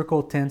 A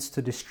circle tends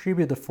to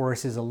distribute the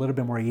forces a little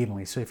bit more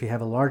evenly. So if you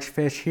have a large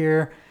fish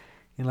here,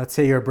 and let's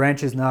say your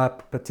branch is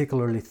not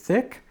particularly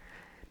thick,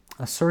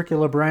 a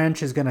circular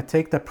branch is going to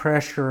take the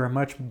pressure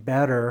much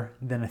better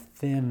than a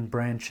thin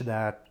branch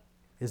that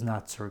is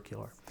not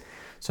circular.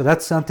 So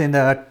that's something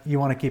that you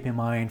want to keep in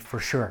mind for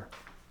sure.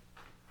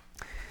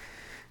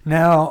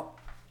 Now,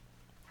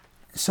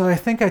 so I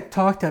think I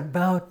talked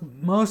about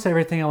most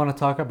everything I want to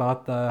talk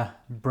about the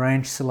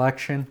branch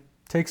selection.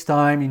 Takes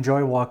time,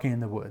 enjoy walking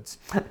in the woods.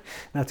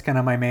 That's kind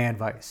of my main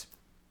advice.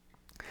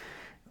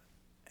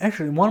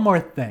 Actually, one more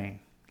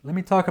thing. Let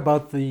me talk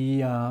about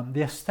the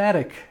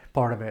aesthetic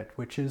part of it,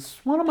 which is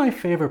one of my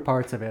favorite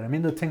parts of it. I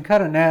mean, the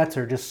Tenkara nets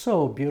are just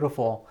so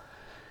beautiful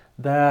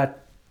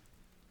that,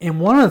 and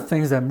one of the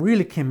things that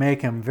really can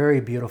make them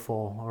very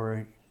beautiful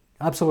or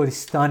absolutely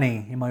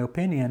stunning, in my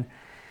opinion,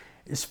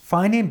 is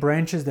finding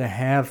branches that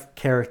have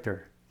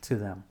character to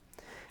them.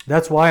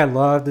 That's why I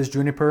love this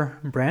juniper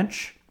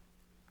branch.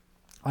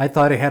 I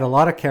thought it had a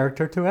lot of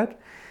character to it.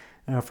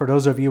 For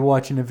those of you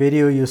watching the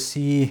video, you'll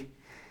see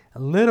a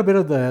little bit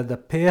of the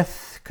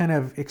pith kind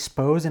of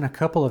exposed in a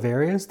couple of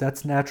areas.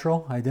 That's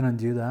natural. I didn't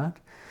do that.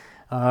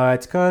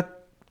 It's got,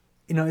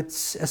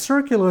 it's as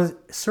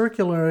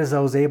circular as I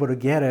was able to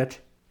get it.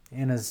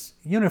 in his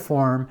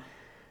uniform,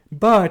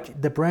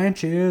 but the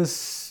branch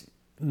is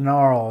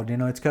gnarled.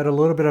 It's got a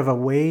little bit of a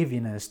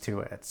waviness to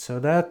it. So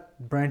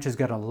that branch has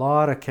got a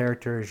lot of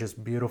character. It's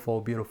just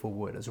beautiful, beautiful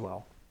wood as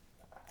well.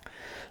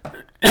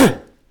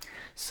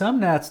 Some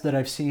nets that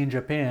I've seen in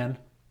Japan,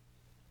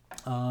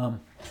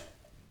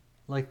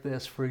 like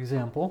this, for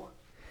example.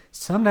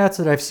 Some nets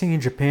that I've seen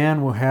in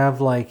Japan will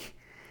have like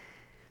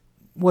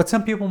what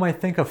some people might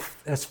think of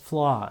as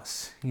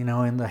flaws,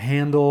 in the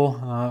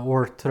handle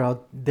or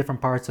throughout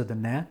different parts of the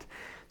net.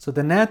 So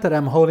the net that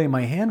I'm holding in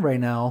my hand right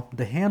now,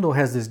 the handle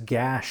has this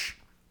gash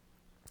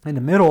in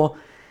the middle,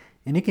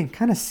 and you can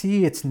kind of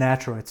see it's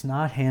natural. It's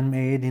not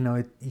handmade.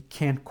 You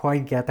can't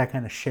quite get that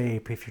kind of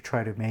shape if you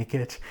try to make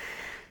it.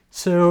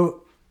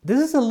 So this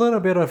is a little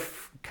bit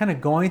of kind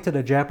of going to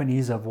the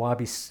Japanese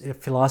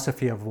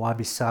philosophy of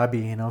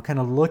wabi-sabi, kind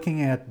of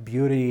looking at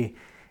beauty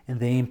and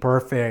the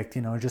imperfect,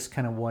 just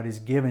kind of what is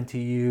given to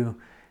you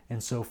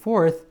and so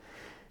forth.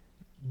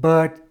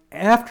 But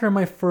after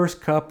my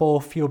first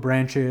few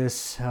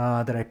branches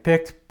that I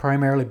picked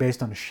primarily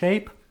based on the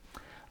shape,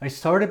 I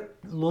started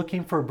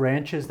looking for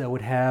branches that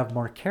would have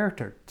more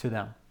character to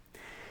them.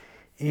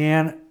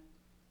 And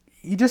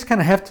you just kind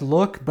of have to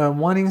look, but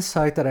one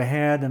insight that I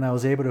had, and I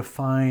was able to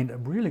find a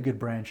really good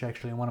branch,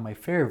 actually one of my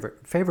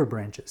favorite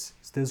branches,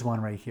 is this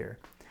one right here,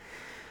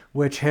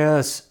 which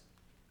has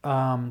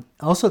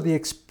also the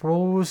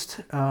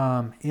exposed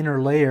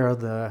inner layer of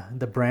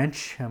the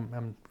branch. I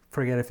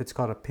forget if it's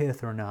called a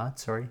pith or not.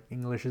 Sorry,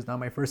 English is not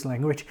my first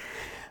language.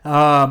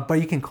 But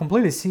you can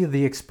completely see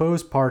the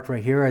exposed part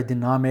right here. I did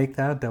not make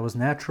that. That was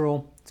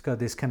natural. It's got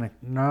this kind of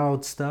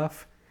gnarled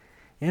stuff.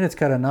 And it's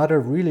got another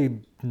really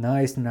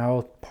nice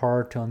gnarled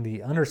part on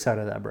the underside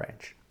of that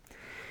branch.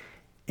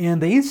 And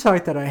the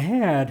insight that I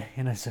had,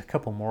 and there's a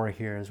couple more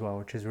here as well,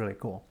 which is really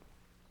cool.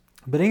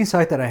 But the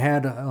insight that I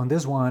had on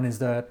this one is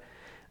that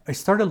I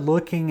started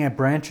looking at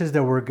branches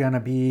that were going to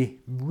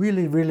be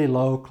really, really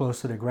low, close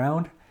to the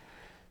ground,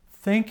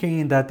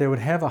 thinking that they would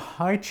have a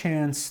high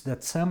chance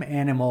that some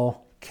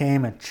animal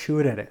came and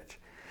chewed at it.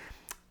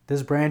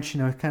 This branch,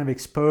 kind of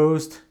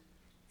exposed,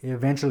 it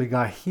eventually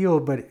got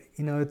healed, but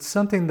it's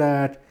something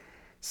that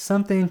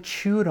something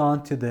chewed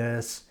onto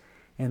this,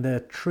 and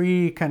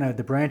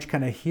the branch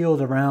kind of healed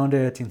around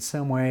it in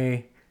some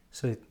way,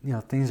 so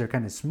things are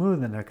kind of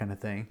smooth and that kind of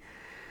thing.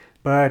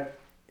 But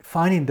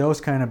finding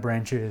those kind of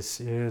branches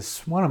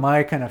is one of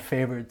my kind of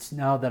favorites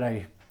now that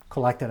I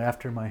collected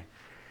after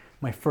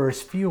my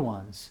first few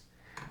ones.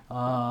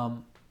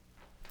 So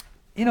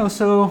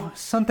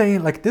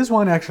something like this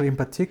one actually in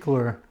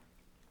particular,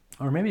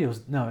 or maybe it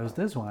was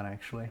this one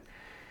actually.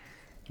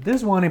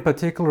 This one in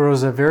particular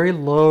was a very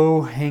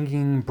low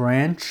hanging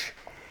branch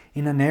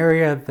in an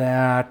area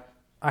that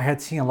I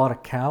had seen a lot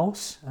of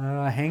cows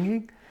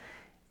hanging.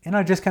 And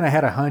I just kind of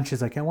had a hunch.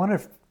 It's like, I wonder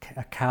if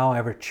a cow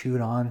ever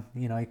chewed on,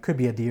 it could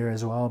be a deer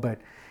as well, but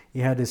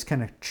it had this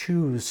kind of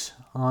chews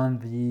on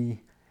the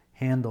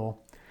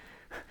handle.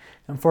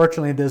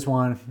 Unfortunately, this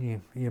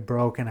one, you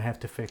broke and I have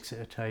to fix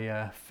it.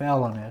 I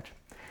fell on it.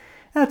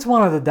 That's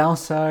one of the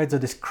downsides of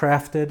this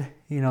crafted,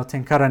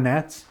 Tenkara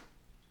nets.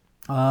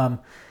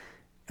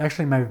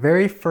 Actually, my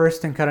very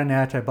first Tenkara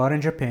net I bought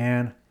in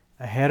Japan,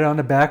 I had it on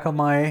the back of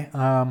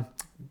my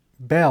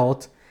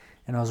belt,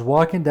 and I was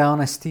walking down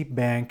a steep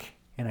bank,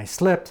 and I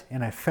slipped,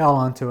 and I fell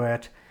onto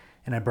it,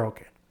 and I broke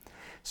it.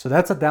 So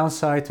that's a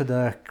downside to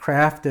the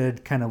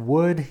crafted kind of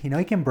wood.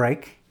 It can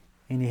break,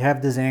 and you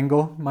have this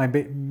angle,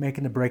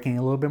 making the breaking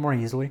a little bit more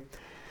easily.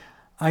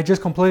 I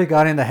just completely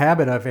got in the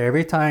habit of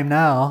every time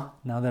now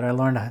that I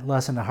learned a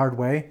lesson the hard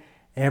way,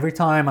 every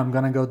time I'm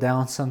going to go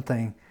down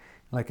something,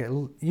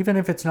 even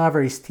if it's not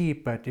very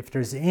steep, but if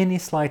there's any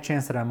slight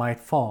chance that I might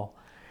fall,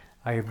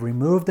 I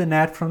remove the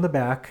net from the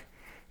back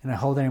and I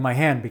hold it in my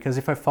hand, because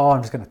if I fall,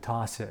 I'm just going to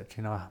toss it.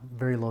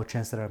 Very low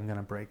chance that I'm going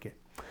to break it.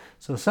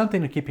 So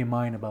something to keep in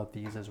mind about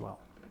these as well.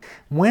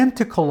 When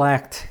to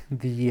collect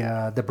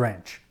the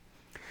branch.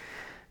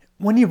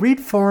 When you read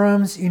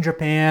forums in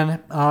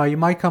Japan, you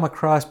might come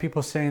across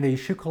people saying that you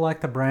should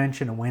collect a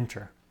branch in the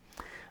winter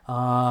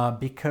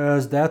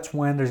because that's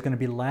when there's going to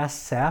be less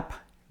sap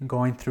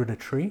going through the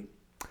tree.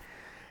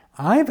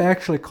 I've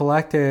actually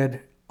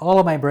collected all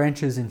of my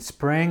branches in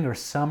spring or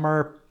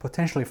summer,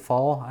 potentially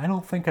fall. I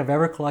don't think I've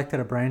ever collected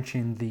a branch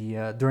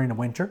during the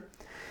winter.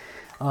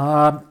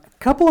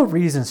 Couple of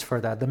reasons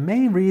for that. The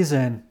main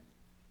reason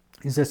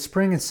is that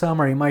spring and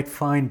summer you might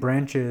find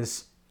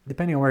branches,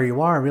 depending on where you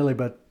are really,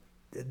 but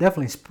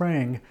definitely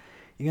spring,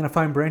 you're going to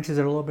find branches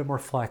that are a little bit more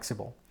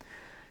flexible.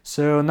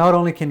 So not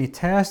only can you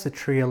test the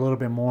tree a little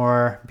bit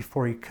more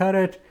before you cut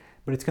it,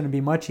 but it's going to be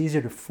much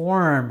easier to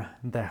form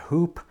the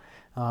hoop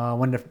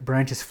when the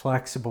branch is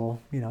flexible.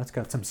 It's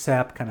got some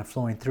sap kind of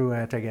flowing through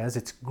it, I guess.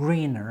 It's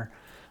greener.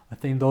 I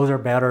think those are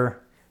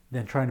better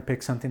than trying to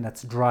pick something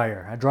that's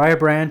drier. A drier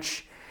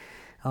branch,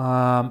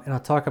 and I'll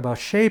talk about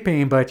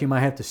shaping, but you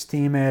might have to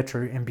steam it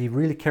and be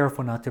really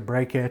careful not to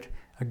break it.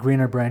 A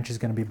greener branch is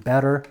going to be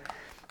better.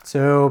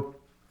 So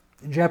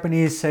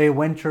Japanese say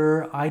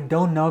winter. I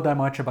don't know that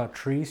much about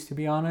trees, to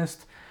be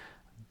honest.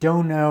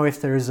 Don't know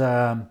if there's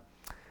a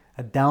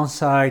a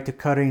downside to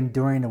cutting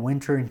during the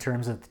winter in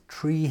terms of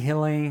tree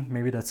healing.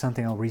 Maybe that's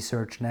something I'll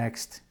research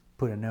next,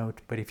 put a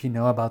note. But if you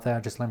know about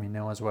that, just let me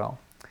know as well.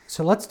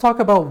 So let's talk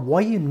about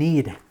what you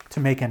need to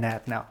make a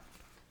net now.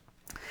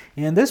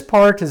 And this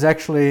part is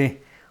actually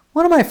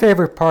one of my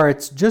favorite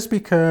parts just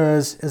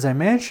because, as I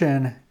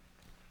mentioned,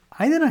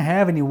 I didn't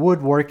have any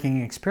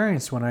woodworking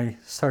experience when I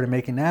started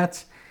making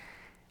nets.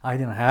 I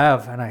didn't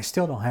have, and I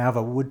still don't have,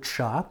 a wood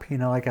shop,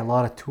 like a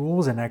lot of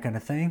tools and that kind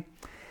of thing.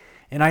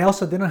 And I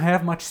also didn't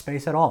have much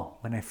space at all.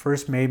 When I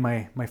first made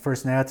my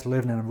first nets,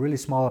 lived in a really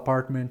small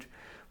apartment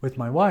with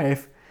my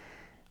wife,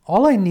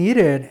 all I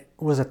needed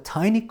was a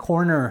tiny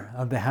corner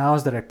of the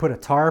house that I put a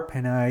tarp,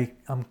 and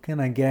I'm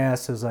gonna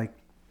guess it was like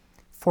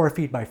 4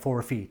 feet by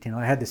 4 feet.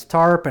 I had this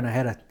tarp and I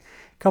had a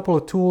couple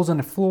of tools on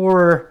the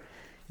floor.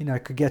 I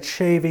could get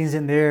shavings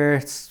in there,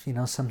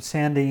 some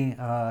sanding,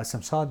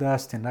 some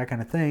sawdust and that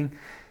kind of thing.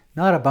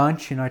 Not a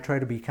bunch, I try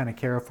to be kind of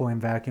careful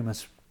and vacuum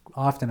as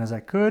often as I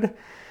could.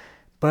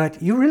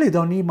 But you really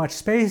don't need much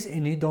space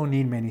and you don't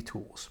need many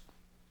tools.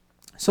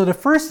 So the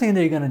first thing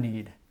that you're gonna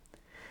need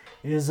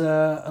is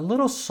a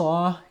little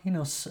saw,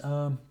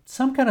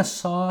 some kind of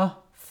saw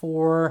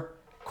for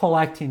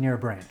collecting your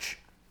branch.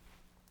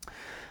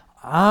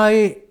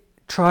 I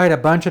tried a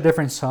bunch of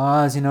different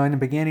saws. In the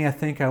beginning, I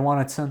think I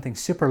wanted something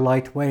super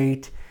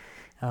lightweight,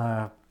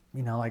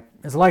 like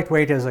as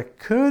lightweight as I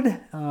could,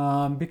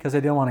 because I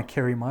didn't want to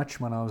carry much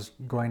when I was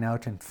going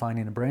out and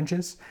finding the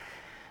branches.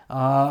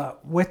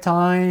 With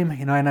time,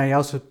 and I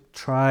also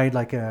tried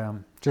like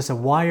just a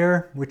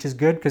wire, which is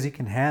good because you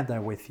can have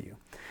that with you.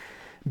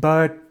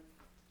 But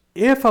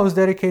if I was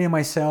dedicating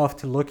myself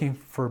to looking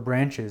for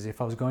branches,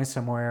 if I was going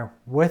somewhere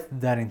with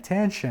that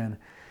intention,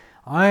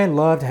 I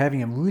loved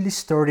having a really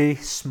sturdy,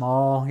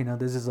 small,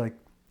 this is like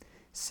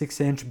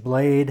 6-inch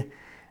blade,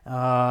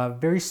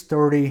 very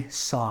sturdy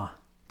saw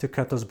to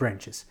cut those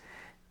branches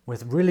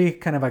with really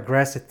kind of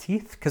aggressive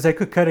teeth, because I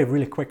could cut it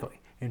really quickly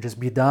and just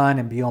be done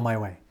and be on my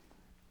way,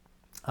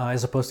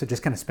 as opposed to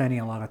just kind of spending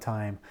a lot of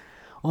time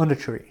on the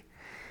tree.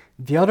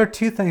 The other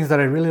two things that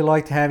I really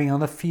liked having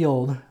on the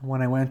field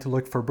when I went to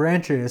look for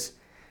branches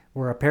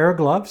were a pair of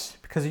gloves,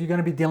 because you're going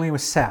to be dealing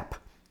with sap.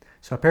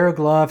 So a pair of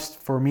gloves,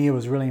 for me,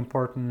 was really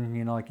important.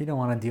 You don't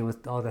want to deal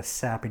with all the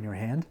sap in your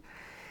hand.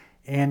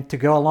 And to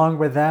go along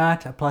with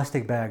that, a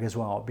plastic bag as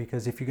well,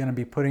 because if you're going to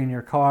be putting in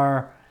your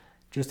car,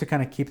 just to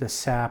kind of keep the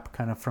sap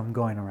kind of from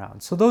going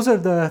around. So those are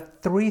the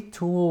three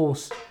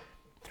things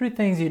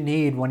you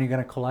need when you're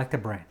going to collect a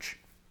branch.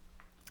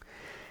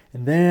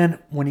 And then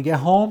when you get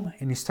home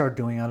and you start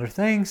doing other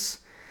things,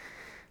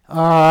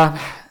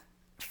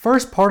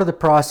 first part of the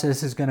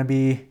process is going to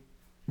be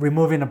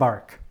removing the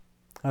bark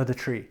of the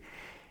tree.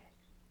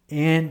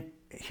 And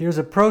here's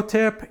a pro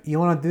tip: you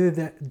want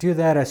to do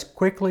that as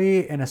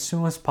quickly and as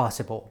soon as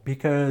possible,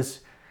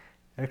 because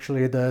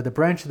actually the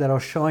branch that I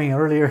was showing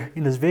earlier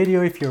in this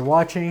video, if you're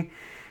watching,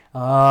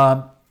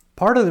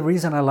 part of the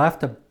reason I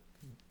left the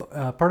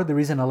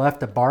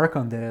bark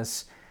on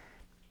this,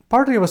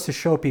 partly was to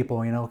show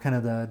people, kind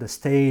of the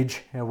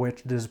stage at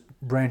which this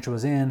branch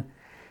was in,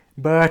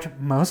 but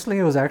mostly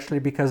it was actually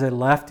because I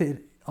left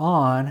it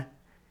on,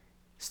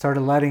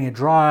 started letting it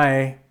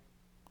dry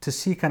to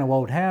see kind of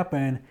what would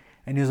happen,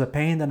 and it was a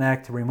pain in the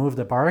neck to remove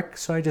the bark,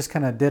 so I just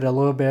kind of did a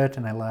little bit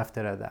and I left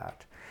it at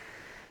that.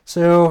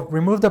 So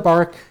remove the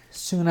bark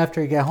soon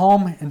after you get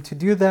home, and to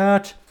do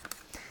that,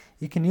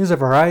 you can use a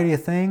variety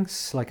of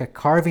things, like a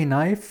carving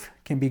knife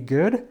can be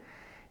good.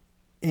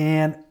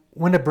 And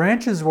when the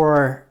branches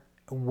were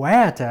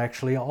wet,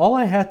 actually, all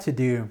I had to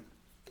do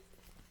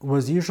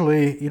was,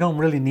 usually you don't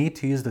really need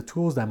to use the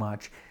tools that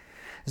much.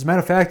 As a matter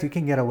of fact, you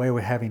can get away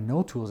with having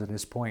no tools at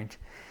this point,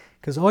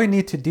 because all you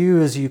need to do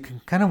is you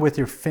can kind of with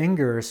your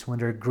fingers, when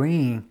they're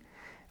green,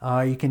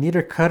 you can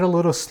either cut a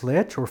little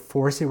slit or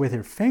force it with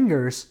your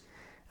fingers,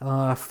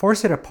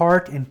 force it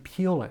apart and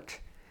peel it.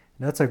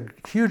 That's a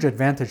huge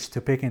advantage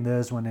to picking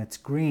this when it's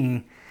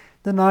green.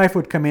 The knife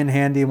would come in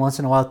handy once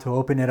in a while to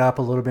open it up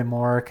a little bit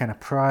more, kind of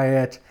pry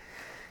it.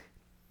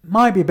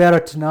 Might be better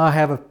to not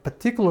have a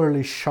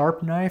particularly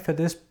sharp knife at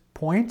this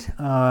point,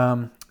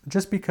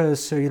 just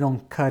because so you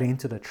don't cut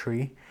into the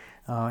tree,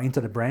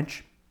 into the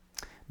branch.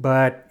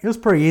 But it was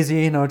pretty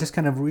easy, just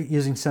kind of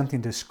using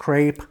something to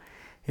scrape.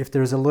 If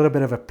there's a little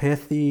bit of a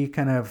pithy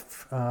kind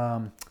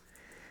of,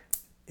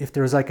 if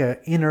there's like an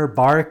inner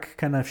bark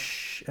kind of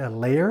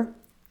layer,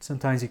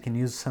 sometimes you can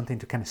use something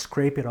to kind of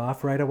scrape it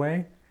off right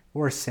away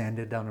or sand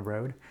it down the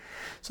road.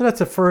 So that's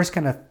the first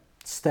kind of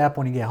step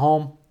when you get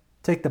home.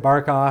 Take the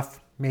bark off,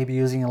 maybe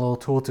using a little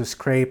tool to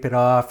scrape it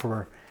off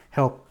or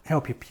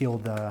help you peel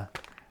the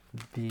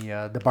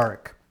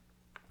bark.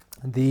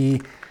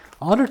 The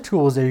other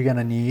tools that you're going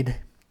to need,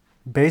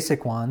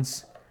 basic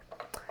ones,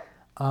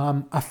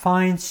 a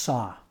fine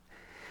saw.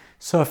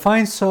 So a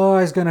fine saw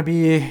is going to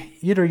be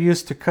either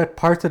used to cut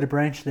parts of the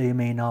branch that you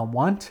may not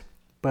want,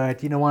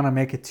 but you don't want to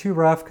make it too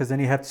rough because then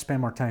you have to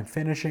spend more time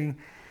finishing.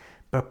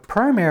 But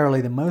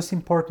primarily, the most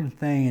important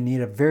thing, you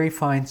need a very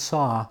fine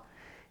saw,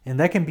 and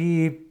that can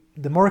be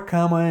the more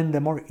common,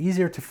 the more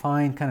easier to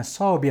find kind of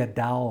saw would be a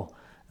dowel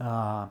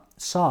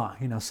saw,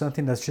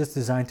 something that's just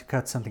designed to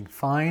cut something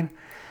fine,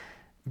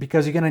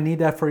 because you're going to need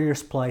that for your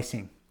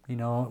splicing.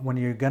 When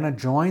you're going to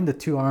join the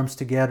two arms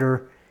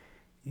together,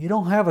 you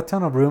don't have a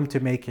ton of room to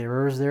make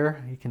errors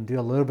there. You can do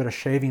a little bit of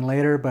shaving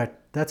later,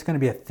 but that's going to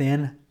be a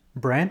thin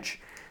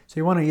branch. So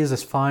you want to use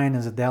as fine,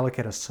 as a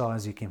delicate a saw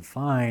as you can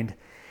find.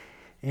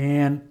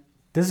 And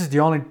this is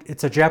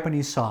it's a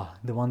Japanese saw,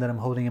 the one that I'm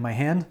holding in my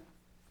hand.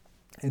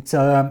 It's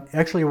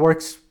actually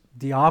works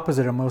the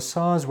opposite of most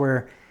saws,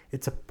 where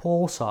it's a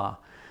pole saw.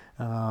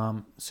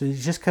 So you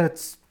just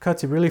cuts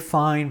it really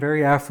fine,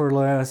 very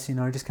effortless.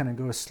 It just kind of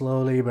goes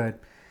slowly,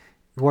 but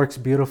it works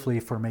beautifully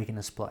for making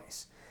a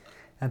splice.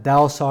 A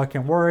dowel saw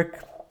can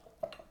work.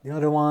 The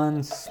other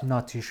ones,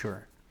 not too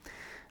sure.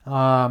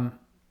 Although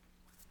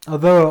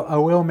I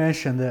will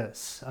mention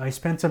this, I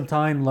spent some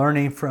time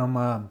learning from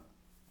a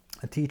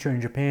teacher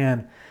in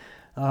Japan,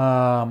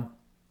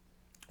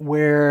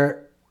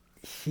 where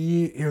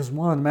he was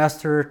one of the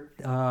master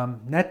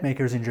net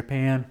makers in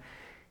Japan,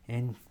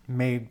 and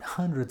made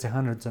hundreds and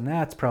hundreds of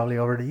nets probably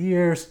over the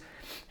years.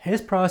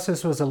 His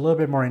process was a little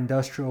bit more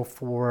industrial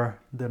for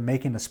the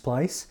making the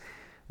splice,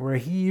 where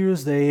he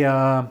used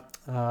a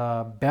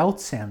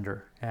belt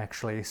sander,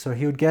 actually. So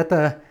he would get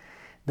the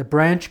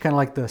branch kind of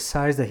like the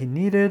size that he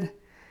needed,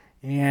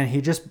 and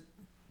he just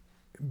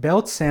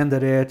belt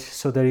sanded it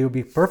so that it would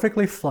be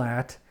perfectly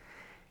flat.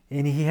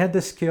 And he had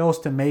the skills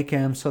to make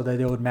them so that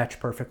they would match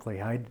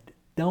perfectly. I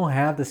don't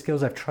have the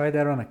skills. I've tried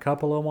that on a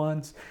couple of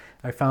ones.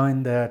 I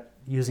found that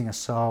using a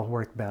saw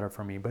worked better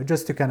for me, but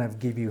just to kind of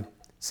give you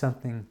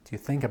something to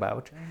think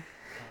about.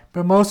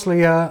 But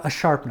mostly a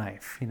sharp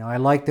knife. I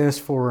like this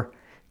for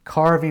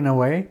carving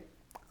away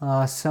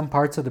some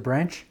parts of the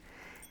branch.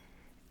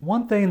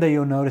 One thing that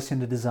you'll notice in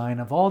the design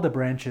of all the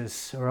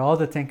branches, or all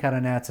the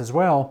Tenkara nets as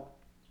well,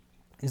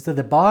 is that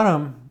the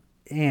bottom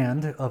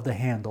end of the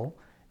handle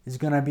is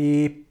going to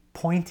be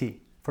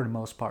pointy for the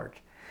most part.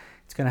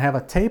 It's going to have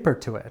a taper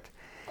to it.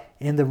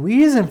 And the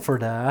reason for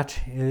that,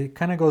 it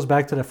kind of goes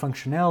back to the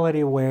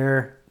functionality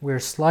where we're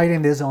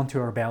sliding this onto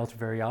our belt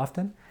very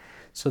often.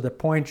 So the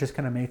point just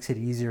kind of makes it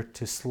easier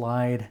to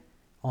slide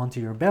onto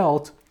your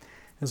belt,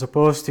 as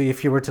opposed to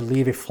if you were to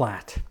leave it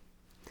flat.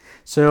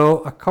 So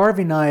a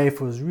carving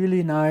knife was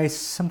really nice.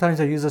 Sometimes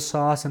I use a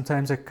saw,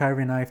 sometimes a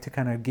carving knife to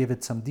kind of give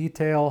it some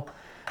detail,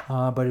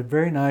 but it's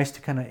very nice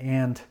to kind of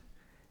end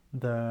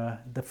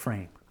the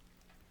frame.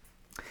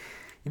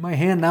 In my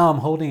hand now I'm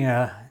holding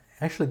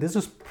actually this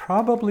is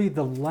probably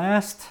the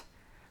last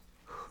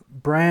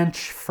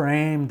branch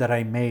frame that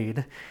I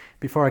made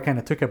before I kind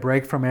of took a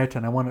break from it,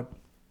 and I want to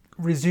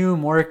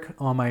resume work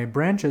on my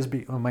branches,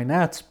 on my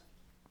nets,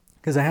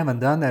 because I haven't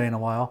done that in a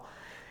while.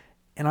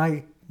 And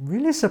I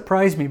really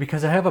surprised me,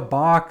 because I have a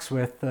box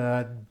with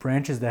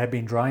branches that have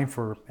been drying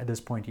for, at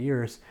this point,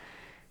 years,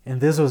 and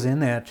this was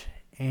in it.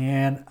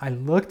 And I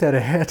looked at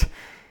it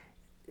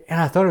and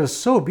I thought it was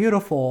so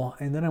beautiful.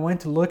 And then I went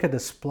to look at the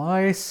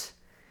splice,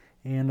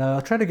 and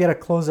I'll try to get a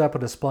close up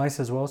of the splice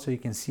as well, so you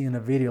can see in the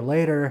video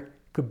later.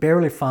 Could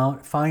barely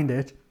find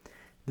it.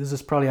 This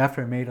is probably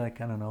after I made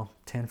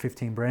 10,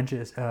 15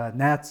 branches,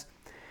 nets.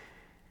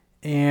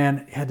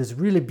 And it had this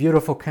really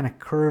beautiful kind of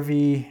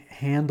curvy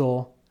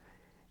handle.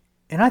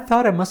 And I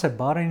thought I must have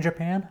bought it in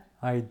Japan.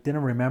 I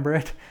didn't remember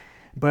it.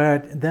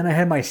 But then I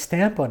had my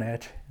stamp on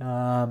it.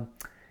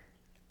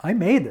 I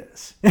made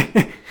this.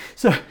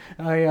 So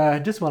I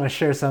just want to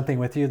share something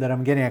with you that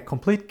I'm getting a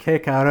complete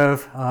kick out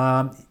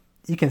of.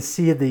 You can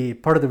see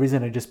part of the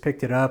reason I just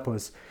picked it up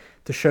was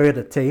to show you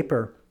the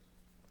taper.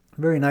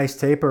 Very nice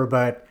taper,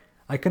 but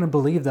I couldn't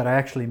believe that I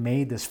actually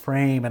made this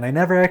frame, and I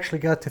never actually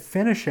got to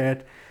finish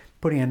it,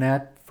 putting a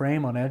net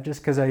frame on it,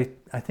 just because I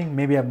think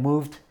maybe I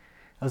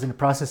was in the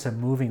process of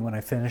moving when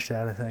I finished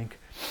that, I think.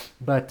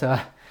 But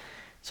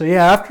so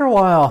yeah, after a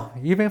while,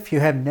 even if you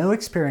have no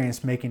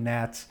experience making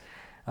nets,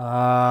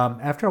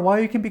 after a while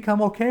you can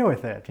become okay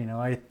with it.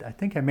 I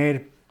think I made,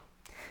 it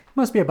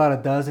must be about a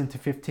dozen to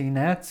 15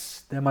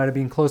 nets. That might have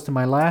been close to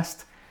my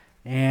last,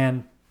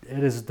 and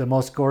it is the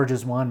most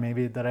gorgeous one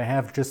maybe that I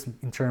have, just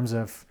in terms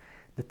of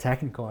the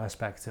technical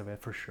aspects of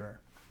it, for sure.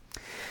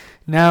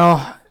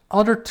 Now,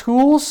 other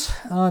tools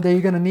that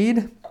you're going to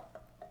need.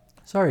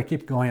 Sorry, I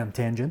keep going on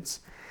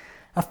tangents.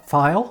 A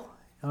file.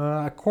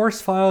 A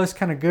coarse file is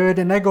kind of good,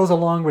 and that goes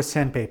along with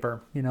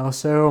sandpaper.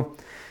 So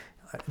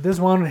this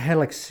one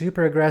had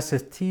super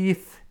aggressive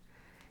teeth.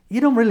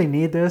 You don't really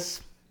need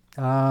this.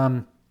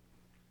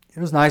 It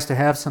was nice to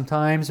have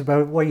sometimes,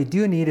 but what you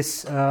do need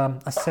is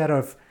a set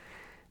of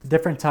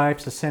different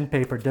types of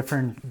sandpaper,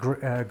 different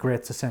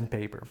grits of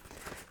sandpaper.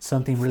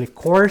 Something really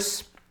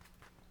coarse.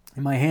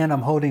 In my hand,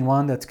 I'm holding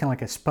one that's kind of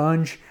like a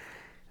sponge,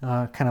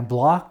 kind of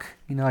block.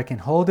 I can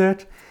hold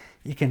it.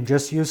 You can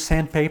just use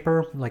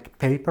sandpaper, like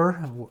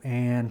paper,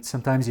 and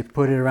sometimes you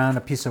put it around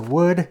a piece of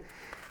wood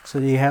so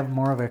that you have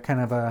more of a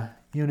kind of a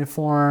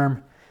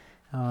uniform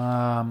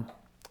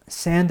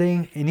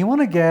sanding. And you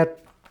want to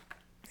get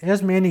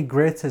as many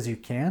grits as you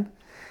can.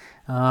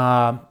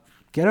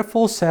 Get a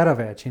full set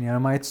of it. I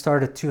might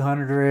start at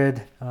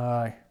 200,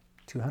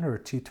 200 or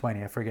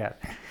 220, I forget.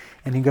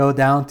 And you go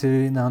down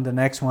to the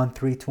next one,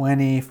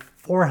 320,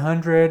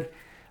 400.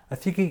 I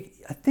think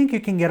you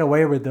can get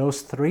away with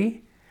those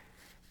three,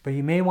 but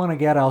you may want to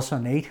get also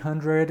an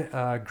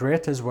 800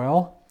 grit as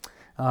well.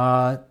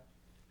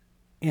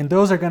 And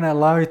those are going to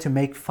allow you to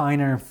make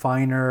finer and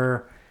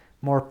finer,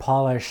 more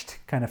polished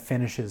kind of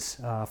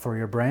finishes for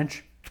your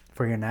branch,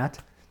 for your net.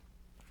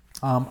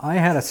 I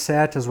had a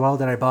set as well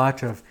that I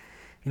bought of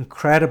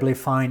incredibly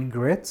fine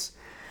grits.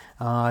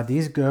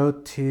 These go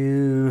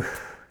to,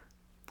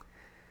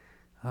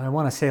 I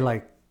want to say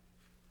like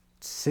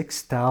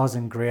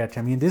 6,000 grit.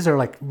 I mean, these are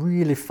like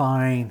really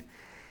fine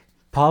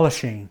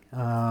polishing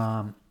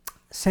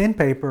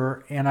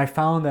sandpaper, and I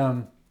found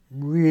them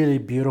really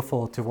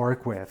beautiful to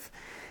work with.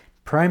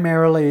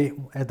 Primarily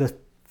at the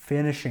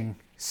finishing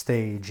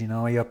stage,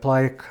 you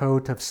apply a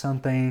coat of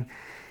something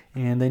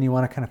and then you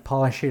want to kind of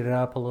polish it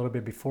up a little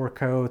bit before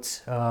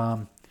coats.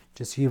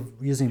 Just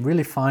using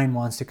really fine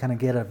ones to kind of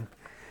get a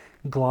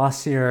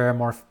glossier,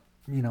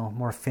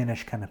 more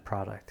finished kind of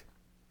product.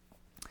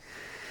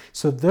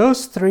 So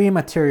those three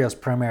materials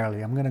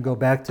primarily, I'm going to go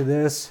back to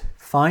this: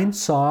 fine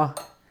saw,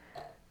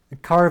 a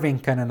carving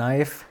kind of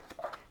knife,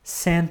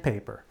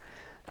 sandpaper.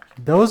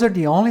 Those are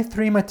the only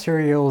three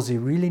materials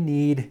you really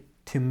need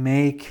to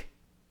make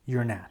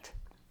your net.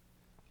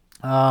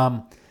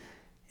 And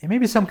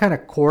maybe some kind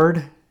of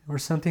cord or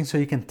something so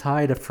you can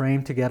tie the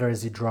frame together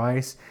as it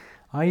dries.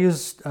 I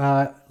used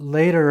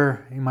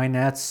later in my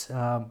nets,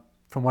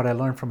 from what I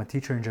learned from a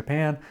teacher in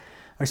Japan,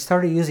 I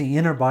started using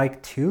inner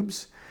bike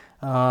tubes,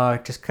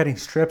 just cutting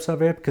strips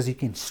of it, because you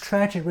can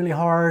stretch it really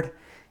hard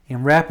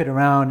and wrap it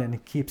around and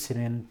it keeps it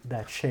in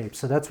that shape.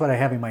 So that's what I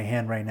have in my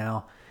hand right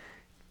now.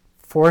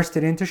 Forced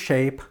it into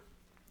shape,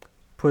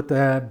 put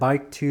the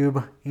bike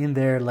tube in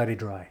there, let it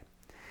dry.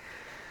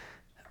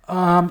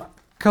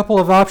 Couple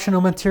of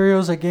optional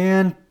materials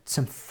again,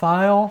 some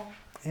file,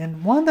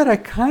 and one that I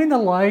kind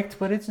of liked,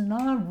 but it's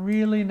not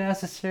really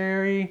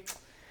necessary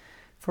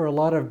for a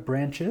lot of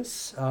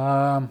branches.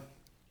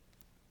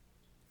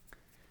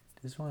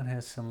 This one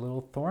has some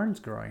little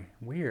thorns growing,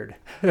 weird.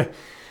 But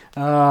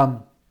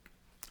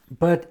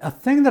a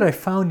thing that I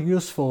found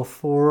useful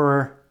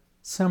for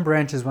some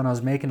branches when I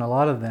was making a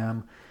lot of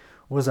them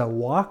was a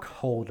wok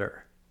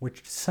holder,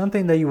 which is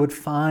something that you would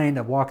find,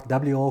 a wok,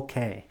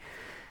 W-O-K,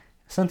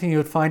 something you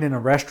would find in a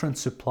restaurant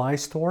supply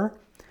store.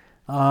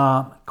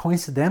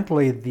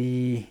 Coincidentally,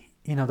 the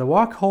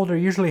wok holder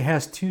usually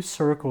has two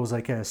circles,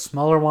 like a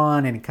smaller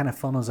one, and it kind of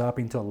funnels up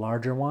into a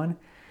larger one.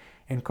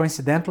 And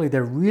coincidentally,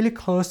 they're really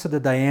close to the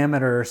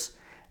diameters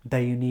that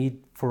you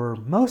need for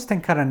most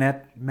Tenkara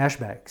net mesh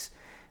bags.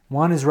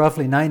 One is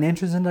roughly 9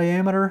 inches in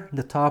diameter.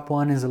 The top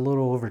one is a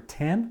little over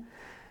 10.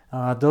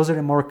 Those are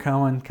the more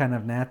common kind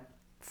of net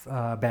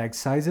bag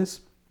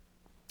sizes.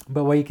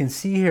 But what you can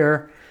see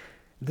here,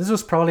 this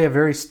was probably a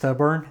very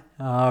stubborn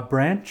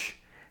branch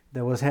that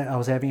I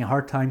was having a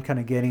hard time kind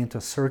of getting into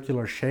a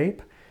circular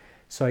shape.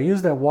 So I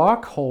used that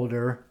wok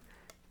holder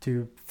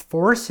to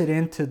force it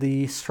into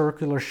the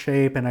circular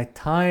shape, and I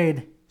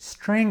tied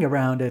string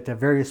around it at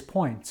various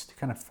points to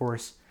kind of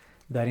force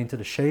that into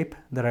the shape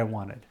that I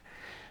wanted.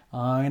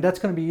 And that's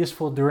going to be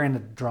useful during the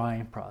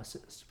drying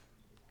process.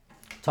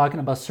 Talking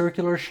about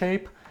circular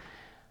shape,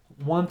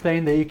 one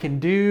thing that you can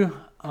do,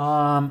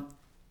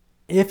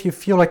 if you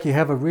feel like you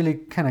have a really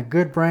kind of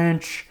good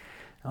branch,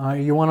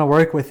 you want to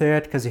work with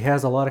it because it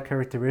has a lot of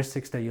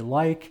characteristics that you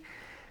like,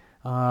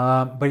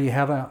 but you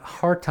have a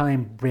hard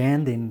time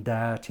bending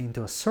that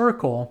into a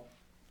circle,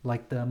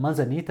 like the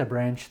manzanita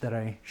branch that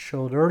I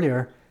showed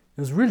earlier.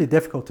 It was really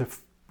difficult to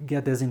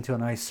get this into a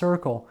nice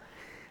circle.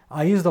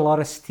 I used a lot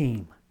of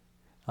steam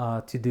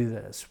to do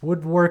this.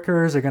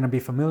 Woodworkers are going to be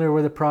familiar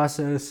with the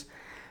process,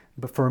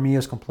 but for me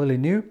it's completely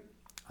new.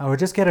 I would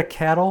just get a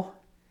kettle,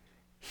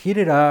 heat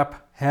it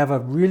up, have a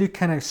really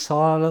kind of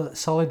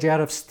solid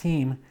jet of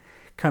steam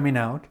coming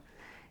out,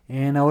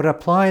 and I would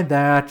apply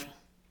that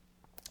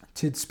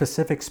to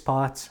specific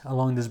spots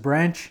along this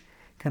branch,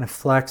 kind of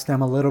flex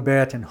them a little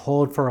bit and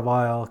hold for a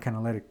while, kind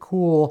of let it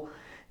cool,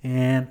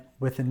 and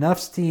with enough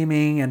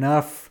steaming,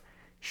 enough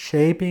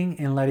shaping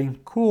and letting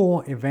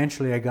cool,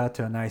 eventually I got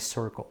to a nice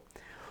circle.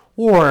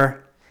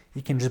 Or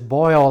you can just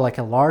boil like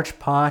a large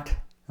pot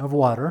of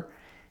water,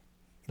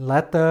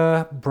 let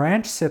the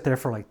branch sit there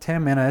for like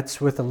 10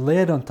 minutes with a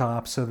lid on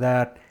top so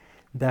that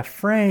that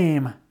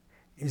frame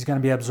is going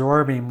to be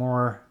absorbing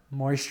more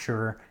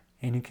moisture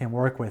and you can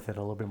work with it a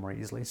little bit more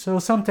easily. So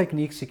some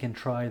techniques you can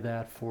try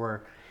that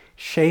for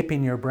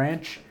shaping your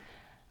branch.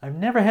 I've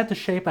never had to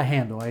shape a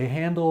handle. A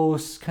handle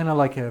is kind of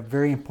like a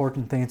very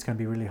important thing. It's going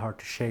to be really hard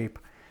to shape.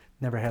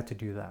 Never had to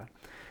do that.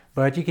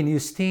 But you can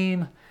use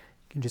steam. You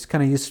can just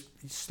kind of use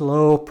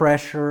slow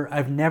pressure.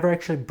 I've never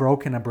actually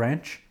broken a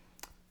branch.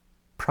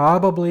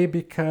 Probably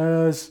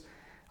because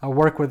I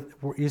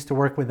used to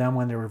work with them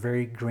when they were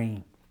very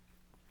green.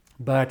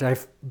 But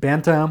I've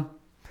bent them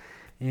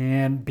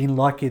and been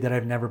lucky that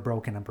I've never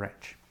broken a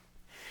branch.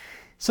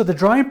 So the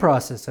drying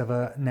process of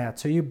a net.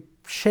 So you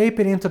shape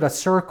it into the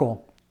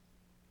circle.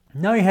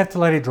 Now you have to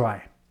let it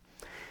dry.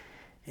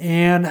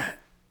 And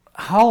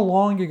how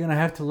long you're going to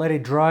have to let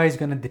it dry is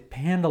going to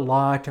depend a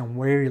lot on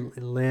where you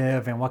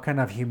live and what kind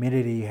of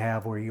humidity you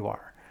have where you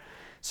are.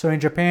 So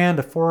in Japan,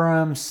 the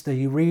forums that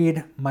you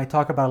read might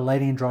talk about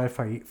letting it dry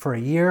for a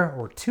year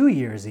or 2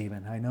 years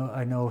even.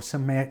 I know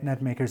some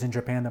net makers in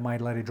Japan that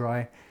might let it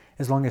dry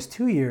as long as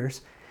 2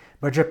 years,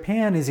 but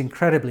Japan is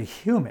incredibly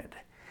humid.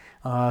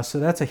 So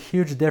that's a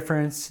huge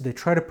difference. They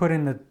try to put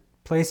in a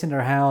place in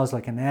their house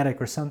like an attic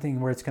or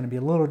something where it's going to be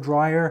a little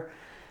drier,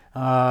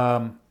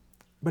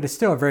 but it's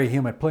still a very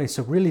humid place.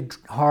 So really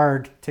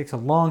hard, takes a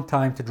long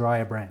time to dry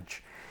a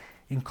branch.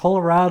 In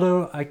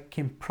Colorado, I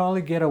can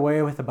probably get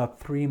away with about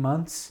 3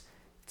 months,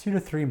 2 to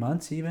 3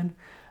 months even,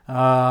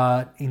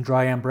 in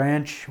dry a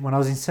branch. When I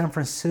was in San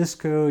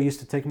Francisco, it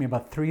used to take me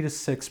about 3 to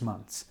 6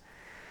 months.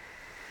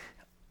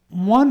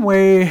 One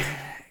way,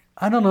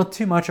 I don't know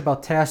too much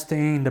about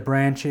testing the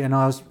branch, and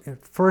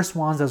first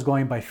ones I was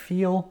going by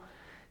feel,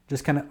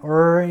 just kind of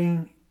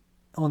erring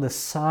on the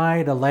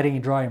side of letting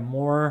it dry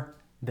more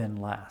than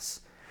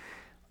less.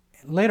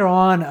 Later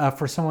on,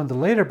 for some of the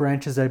later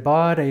branches, I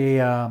bought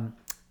a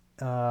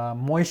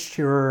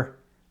moisture,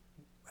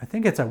 I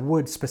think it's a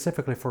wood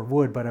specifically for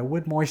wood, but a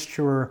wood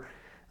moisture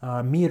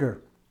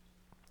meter,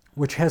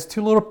 which has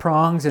 2 little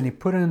prongs, and you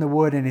put it in the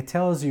wood and it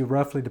tells you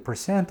roughly the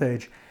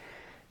percentage.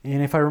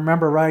 And if I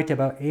remember right,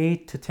 about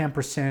 8 to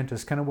 10%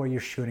 is kind of what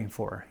you're shooting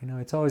for.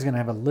 It's always going to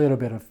have a little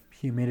bit of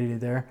humidity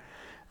there,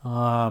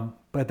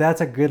 but that's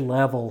a good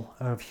level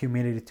of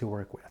humidity to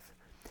work with.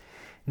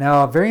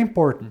 Now, very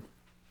important,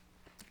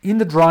 in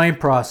the drying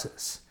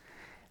process,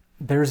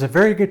 there's a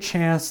very good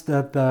chance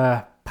that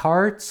the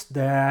parts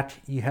that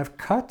you have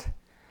cut,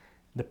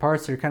 the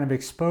parts that are kind of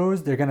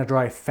exposed, they're going to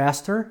dry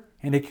faster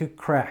and they could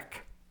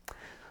crack.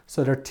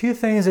 So there are 2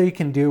 things that you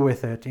can do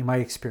with it in my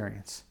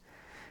experience.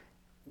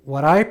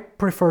 What I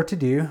prefer to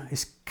do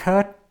is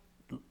cut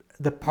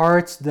the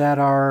parts that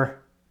are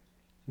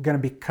going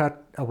to be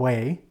cut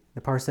away,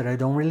 the parts that I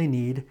don't really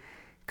need,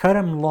 cut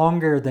them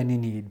longer than you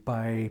need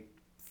by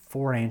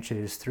 4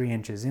 inches, 3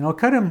 inches.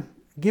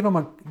 Give them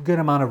a good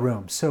amount of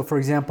room. So for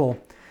example,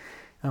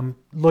 I'm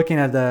looking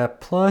at the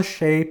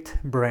plus-shaped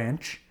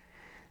branch.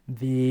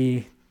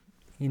 Imagine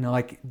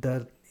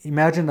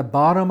the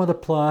bottom of the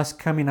plus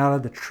coming out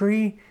of the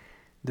tree.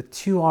 The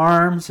 2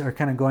 arms are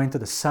kind of going to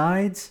the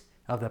sides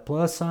of the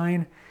plus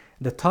sign.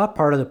 The top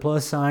part of the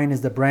plus sign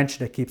is the branch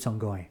that keeps on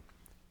going,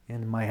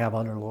 and it might have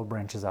other little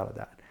branches out of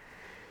that.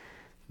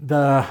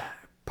 The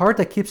part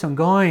that keeps on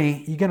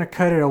going, you're going to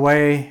cut it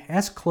away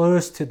as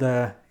close to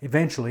the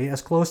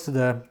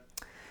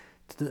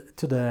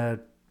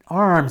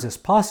arms as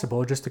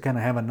possible, just to kind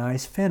of have a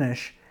nice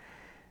finish.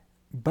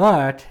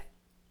 But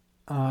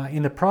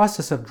in the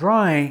process of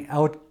drying, I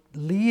would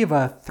leave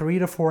a 3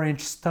 to 4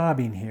 inch stub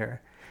in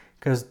here,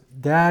 because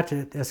that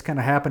has kind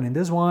of happened in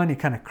this one. It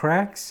kind of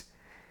cracks.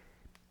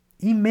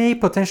 It may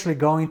potentially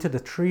go into the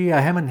tree.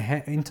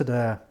 Into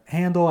the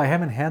handle. I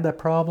haven't had that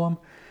problem.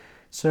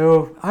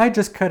 So I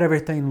just cut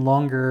everything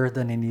longer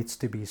than it needs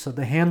to be. So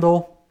the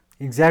handle,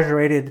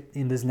 exaggerated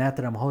in this net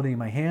that I'm holding in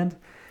my hand.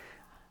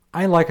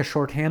 I like a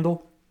short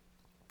handle.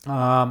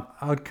 I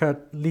would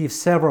leave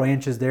several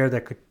inches there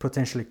that could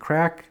potentially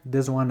crack.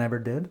 This one never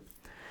did.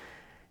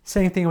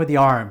 Same thing with the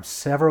arms.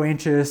 Several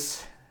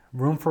inches,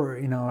 room for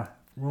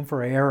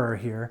error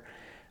here,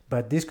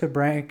 but this could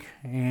break,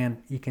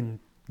 and you can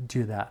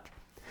do that.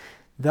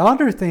 The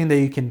other thing that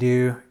you can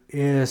do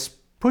is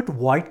put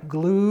white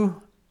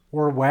glue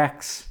or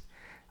wax.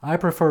 I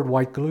preferred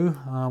white glue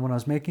when I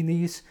was making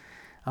these.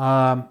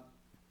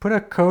 Put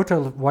a coat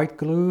of white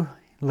glue,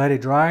 let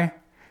it dry,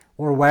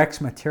 or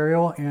wax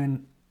material,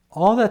 and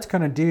all that's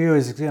going to do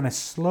is it's going to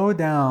slow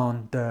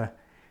down the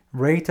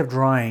rate of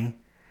drying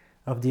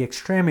of the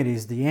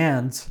extremities, the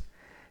ends,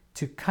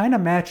 to kind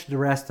of match the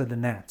rest of the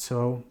net.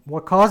 So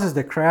what causes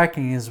the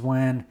cracking is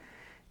when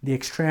the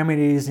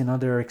extremities,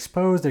 they're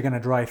exposed, they're going to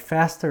dry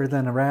faster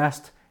than the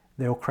rest,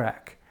 they'll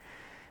crack.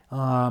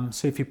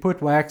 So if you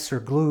put wax or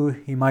glue,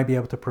 you might be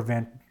able to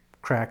prevent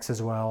cracks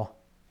as well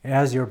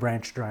as your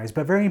branch dries.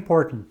 But very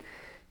important,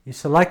 you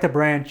select a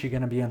branch, you're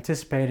going to be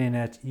anticipating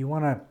it. You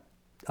want to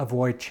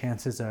avoid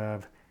chances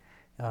of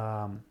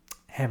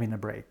having a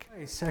break.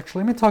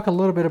 Actually, let me talk a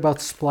little bit about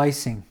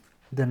splicing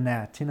the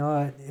net.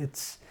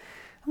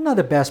 I'm not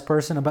the best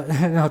person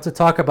to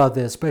talk about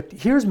this, but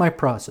here's my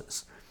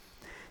process.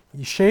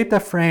 You shape the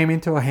frame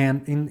into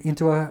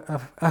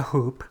a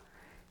hoop.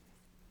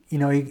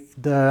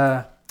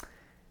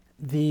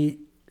 The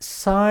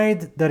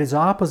side that is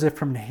opposite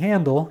from the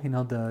handle,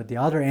 the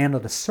other end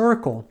of the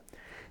circle,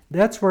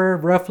 that's where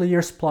roughly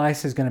your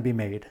splice is going to be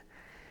made.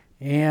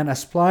 And a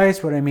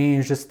splice, what I mean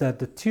is just that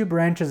the 2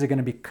 branches are going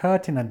to be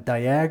cut in a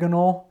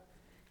diagonal,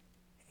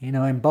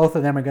 and both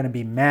of them are going to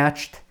be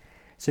matched,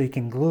 so you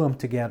can glue them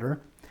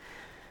together.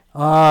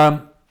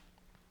 And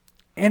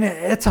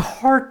it's a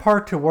hard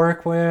part to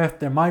work with.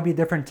 There might be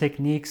different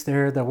techniques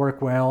there that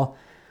work well.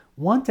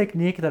 One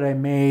technique that I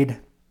made,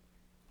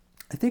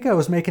 I think I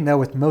was making that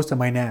with most of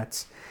my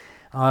nets.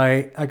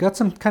 I got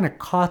some kind of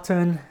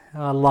cotton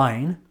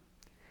line,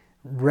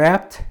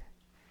 wrapped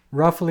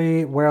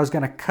roughly where I was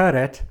going to cut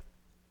it,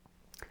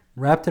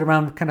 wrapped it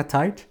around kind of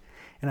tight,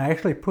 and I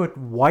actually put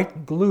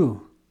white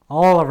glue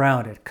all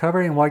around it,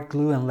 covered in white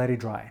glue and let it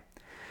dry.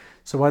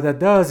 So what that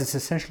does is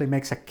essentially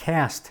makes a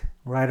cast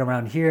right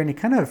around here, and it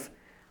kind of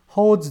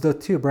holds the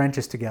two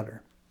branches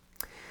together.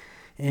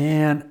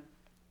 And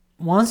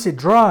once it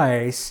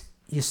dries,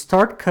 you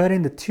start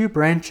cutting the two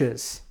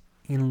branches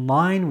in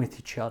line with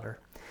each other.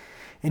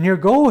 And your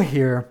goal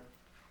here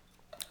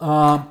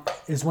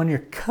is when you're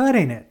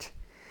cutting it,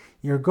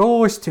 your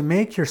goal is to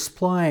make your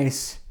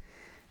splice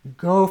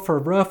go for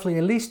roughly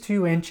at least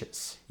 2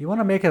 inches. You want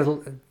to make a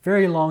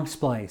very long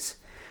splice.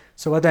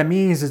 So what that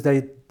means is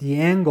that the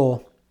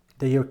angle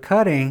that you're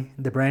cutting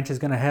the branch is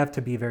going to have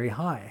to be very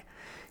high.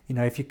 You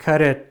know, if you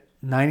cut it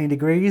 90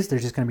 degrees, they're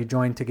just going to be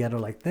joined together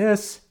like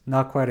this,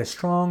 not quite as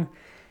strong.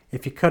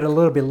 If you cut a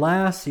little bit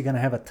less, you're going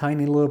to have a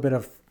tiny little bit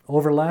of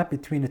overlap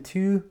between the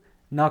two,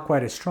 not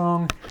quite as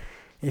strong.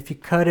 If you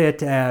cut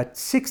it at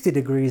 60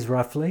 degrees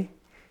roughly,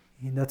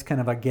 that's kind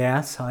of a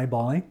gas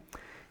eyeballing,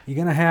 you're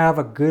going to have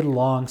a good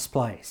long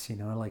splice, you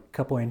know, like a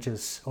couple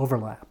inches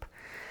overlap.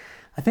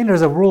 I think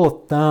there's a rule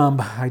of thumb,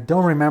 I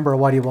don't remember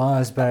what it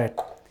was,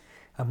 but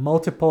a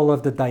multiple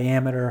of the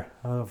diameter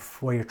of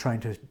what you're trying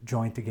to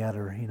join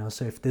together, you know.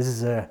 So if this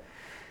is a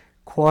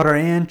 1/4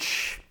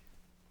 inch,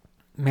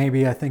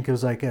 maybe I think it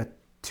was like a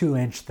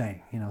 2-inch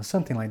thing, you know,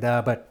 something like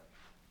that, but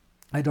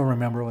I don't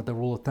remember what the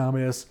rule of thumb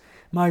is.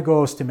 My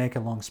goal is to make a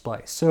long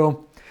splice.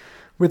 So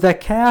with that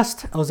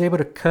cast, I was able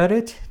to cut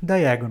it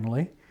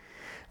diagonally.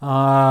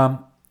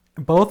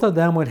 Both of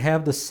them would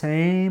have the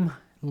same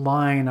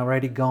line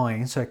already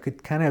going, so I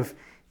could kind of,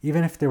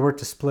 even if they were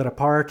to split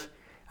apart,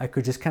 I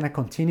could just kind of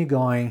continue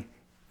going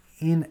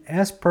in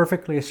as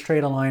perfectly a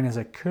straight a line as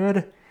I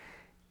could.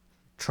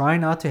 Try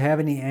not to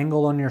have any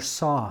angle on your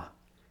saw.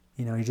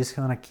 You know, you just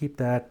want to keep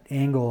that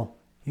angle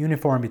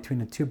uniform between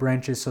the two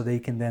branches so they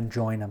can then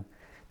join them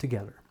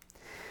together.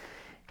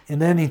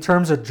 And then in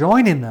terms of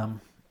joining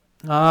them,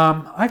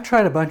 I've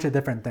tried a bunch of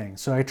different things.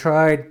 So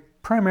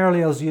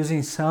primarily I was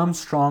using some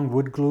strong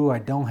wood glue. I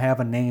don't have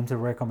a name to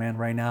recommend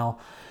right now,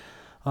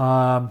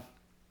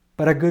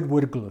 but a good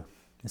wood glue,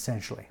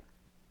 essentially.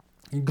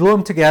 You glue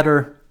them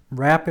together,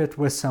 wrap it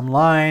with some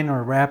line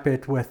or wrap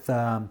it with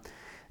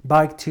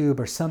bike tube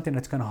or something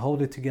that's going to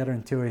hold it together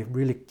until it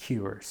really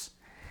cures.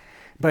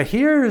 But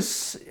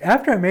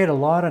after I made a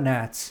lot of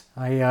nets,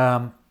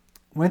 I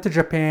went to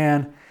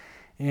Japan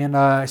and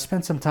I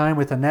spent some time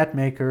with a net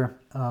maker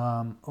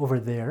over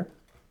there,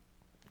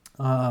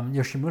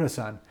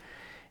 Yoshimura-san.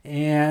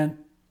 And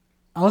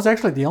I was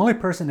actually the only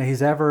person that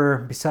he's ever,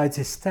 besides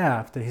his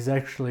staff, that he's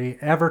actually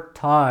ever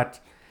taught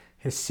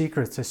his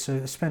secrets.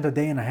 I spent a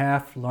day and a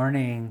half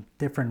learning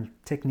different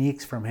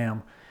techniques from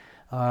him.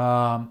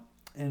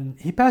 And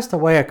he passed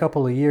away a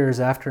couple of years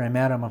after I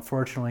met him,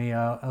 unfortunately.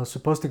 I was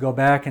supposed to go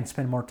back and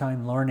spend more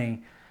time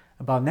learning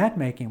about net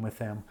making with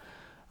him.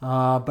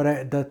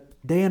 But the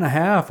day and a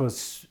half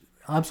was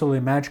absolutely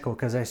magical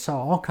because I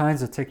saw all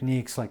kinds of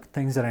techniques, like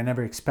things that I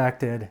never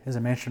expected. As I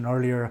mentioned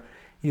earlier,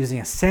 using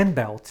a sand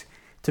belt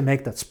to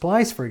make that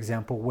splice, for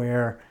example,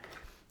 where,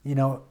 you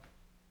know,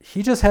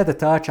 he just had the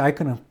touch. I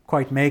couldn't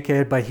quite make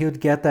it, but he would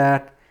get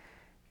that.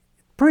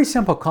 Pretty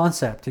simple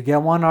concept. You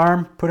get one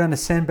arm, put on a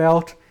sand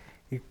belt,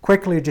 you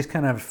quickly just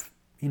kind of,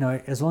 you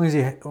know, as long as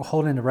you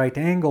hold in the right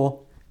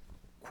angle,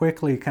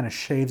 quickly kind of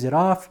shaves it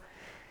off.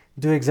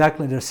 Do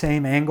exactly the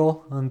same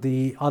angle on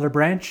the other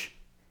branch,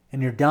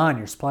 and you're done.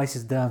 Your splice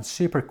is done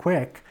super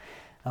quick.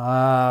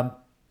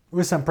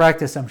 With some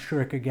practice, I'm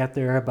sure I could get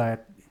there,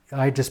 but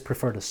I just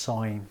prefer the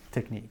sawing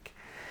technique.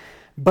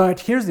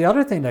 But here's the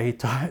other thing that he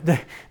taught,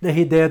 that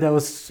he did that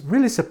was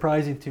really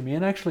surprising to me.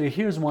 And actually,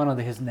 here's one of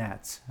his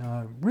nets.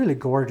 Really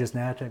gorgeous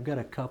net. I've got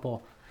a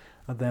couple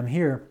of them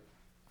here.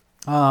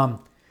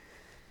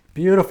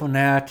 Beautiful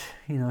net.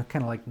 You know,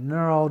 kind of like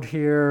knurled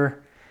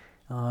here.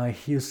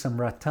 He used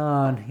some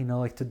rattan, you know,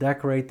 like to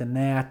decorate the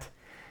net.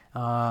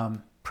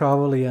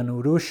 Probably an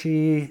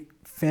urushi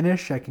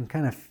finish. I can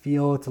kind of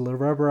feel it's a little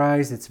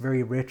rubberized. It's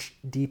very rich,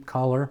 deep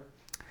color.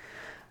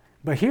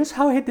 But here's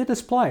how he did the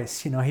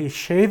splice. You know, he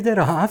shaved it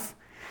off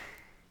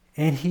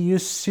and he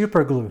used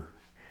super glue.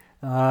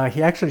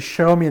 He actually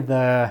showed me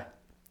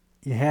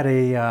he had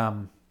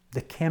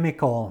the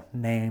chemical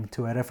name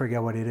to it. I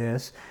forget what it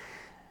is.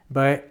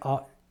 But,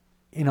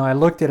 you know, I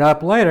looked it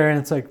up later and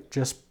it's like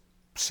just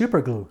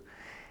super glue.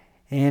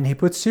 And he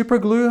put super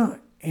glue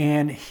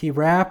and he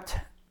wrapped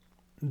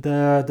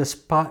the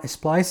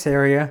splice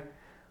area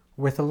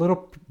with a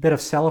little bit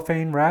of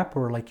cellophane wrap,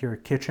 or like your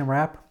kitchen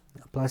wrap,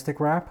 plastic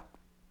wrap.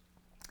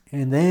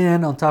 And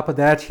then on top of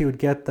that, he would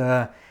get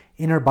the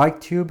inner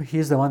bike tube.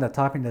 He's the one that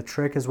taught me the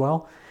trick as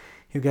well.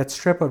 He would get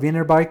strip of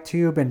inner bike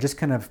tube and just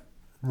kind of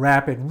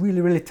wrap it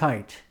really, really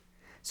tight.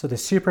 So the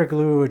super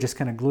glue would just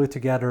kind of glue it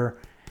together.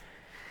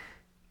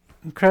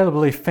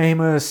 Incredibly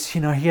famous.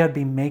 You know, he had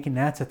been making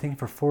nets, I think,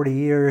 for 40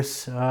 years.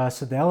 So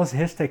that was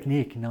his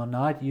technique, you know,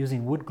 not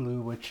using wood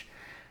glue, which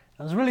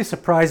I was really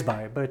surprised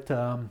by. But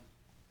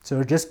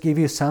so just give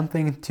you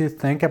something to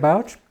think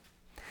about.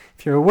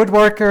 If you're a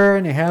woodworker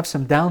and you have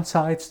some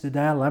downsides to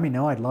that, let me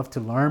know. I'd love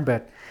to learn.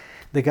 But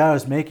the guy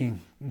was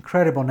making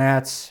incredible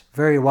nets,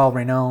 very well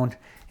renowned,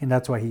 and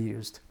that's what he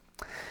used.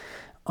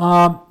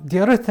 The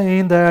other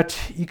thing that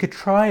you could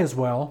try as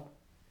well,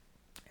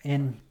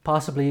 and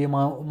possibly you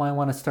might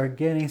want to start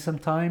getting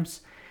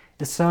sometimes,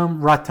 is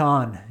some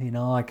rattan,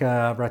 like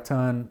a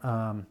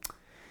rattan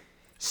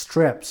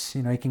strips.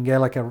 You can get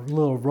like a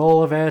little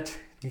roll of it.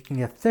 You can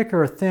get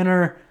thicker or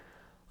thinner.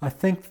 I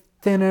think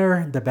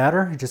thinner the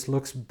better. It just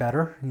looks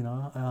better,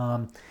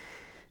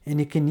 and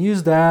you can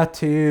use that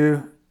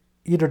to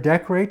either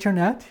decorate your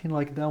net,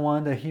 like the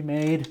one that he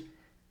made.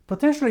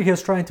 Potentially he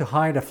was trying to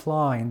hide a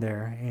fly in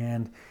there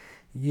and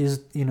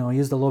used a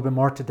little bit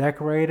more to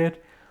decorate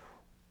it.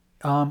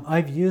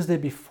 I've used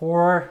it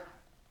before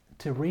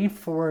to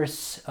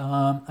reinforce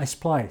a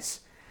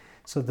splice.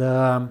 So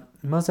the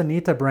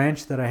manzanita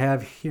branch that I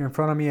have here in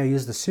front of me, I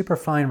used the super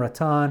fine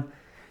rattan,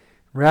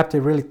 wrapped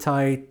it really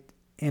tight,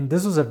 and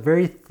this was a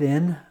very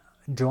thin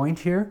joint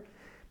here,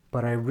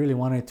 but I really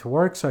wanted it to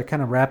work, so I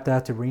kind of wrapped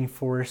that to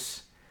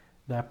reinforce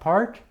that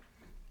part.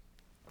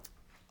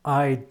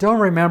 I don't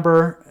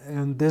remember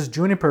in this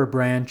juniper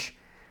branch,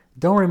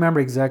 don't remember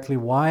exactly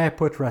why I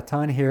put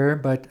rattan here,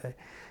 but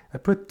I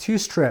put 2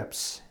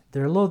 strips.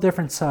 They're a little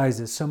different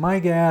sizes. So my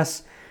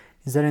guess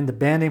is that in the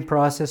banding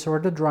process or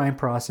the drying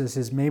process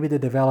is maybe they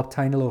develop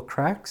tiny little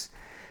cracks.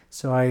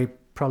 So I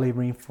probably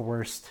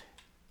reinforced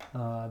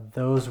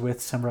those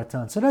with some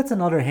rattan. So that's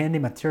another handy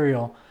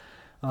material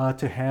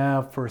to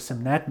have for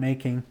some net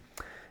making.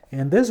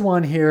 And this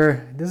one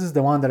here, this is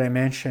the one that I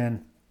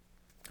mentioned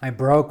I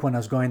broke when I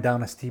was going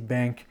down a steep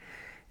bank,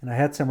 and I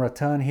had some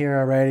rattan here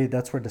already.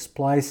 That's where the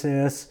splice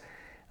is.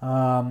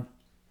 I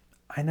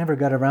never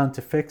got around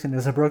to fixing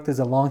this. I broke this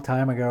a long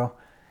time ago,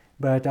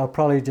 but I'll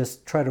probably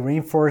just try to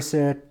reinforce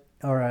it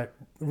or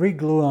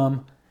re-glue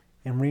them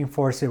and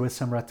reinforce it with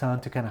some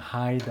rattan to kind of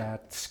hide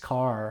that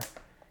scar,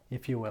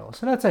 if you will.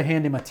 So that's a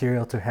handy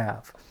material to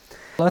have.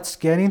 Let's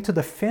get into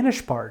the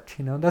finish part.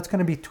 That's going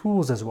to be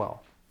tools as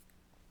well.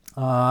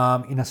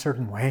 In a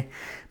certain way.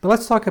 But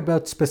let's talk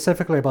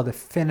specifically about the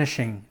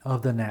finishing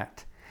of the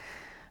net.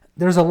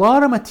 There's a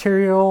lot of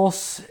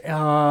materials,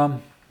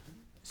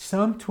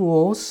 some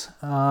tools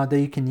that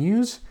you can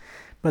use,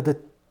 but the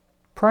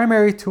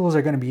primary tools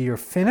are going to be your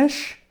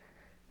finish,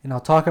 and I'll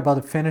talk about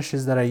the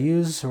finishes that I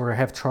use or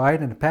have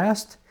tried in the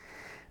past.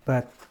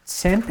 But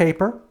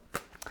sandpaper,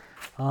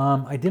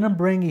 I didn't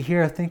bring it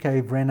here. I think I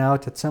ran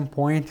out at some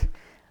point.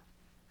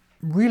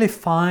 Really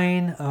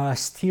fine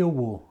steel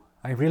wool.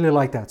 I really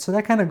like that. So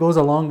that kind of goes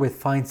along with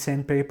fine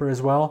sandpaper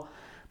as well.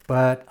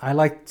 But I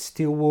like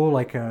steel wool,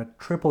 like a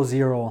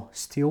 000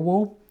 steel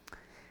wool.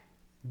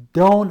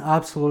 Don't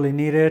absolutely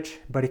need it,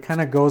 but it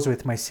kind of goes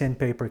with my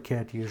sandpaper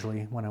kit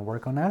usually when I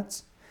work on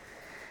that.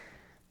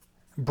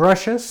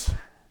 Brushes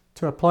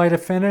to apply the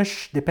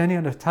finish, depending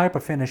on the type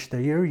of finish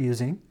that you're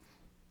using.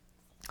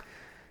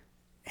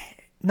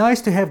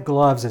 Nice to have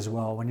gloves as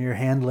well when you're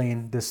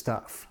handling this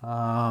stuff.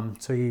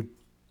 So you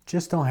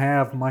just don't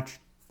have much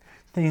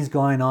things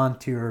going on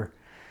to your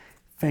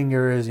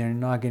fingers, you're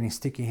not getting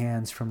sticky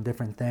hands from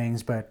different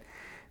things, but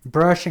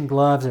brush and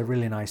gloves are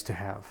really nice to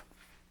have.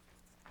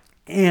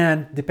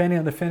 And depending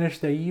on the finish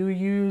that you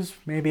use,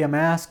 maybe a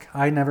mask.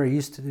 I never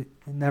used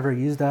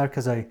that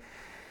because I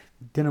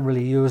didn't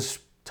really use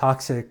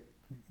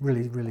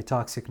really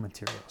toxic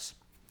materials.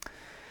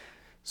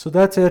 So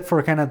that's it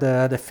for kind of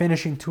the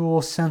finishing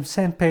tools, some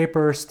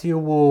sandpaper, steel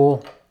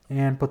wool,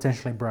 and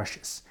potentially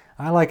brushes.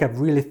 I like a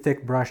really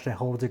thick brush that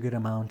holds a good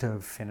amount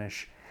of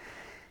finish.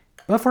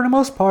 But for the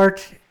most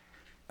part,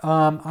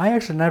 I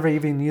actually never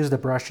even use the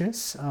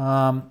brushes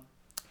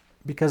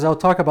because I'll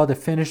talk about the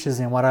finishes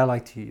and what I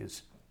like to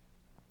use.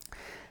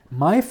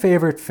 My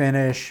favorite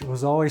finish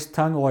was always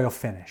tung oil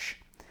finish.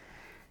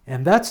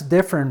 And that's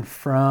different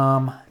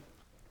from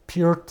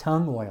pure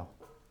tung oil.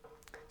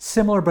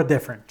 Similar but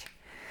different.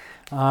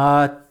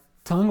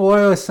 Tung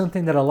oil is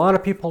something that a lot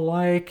of people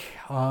like.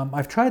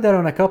 I've tried that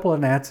on a couple of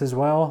nets as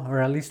well, or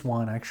at least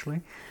one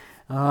actually.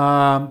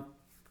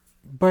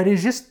 But it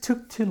just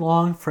took too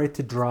long for it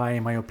to dry,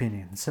 in my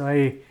opinion. So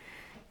I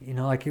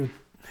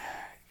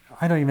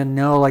don't even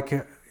know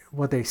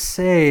what they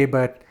say,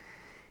 but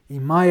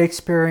in my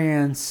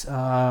experience,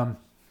 the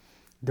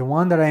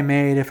one that I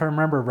made, if I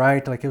remember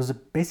right, it was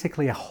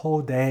basically a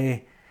whole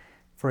day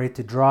for it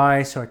to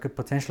dry, so I could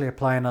potentially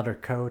apply another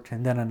coat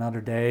and then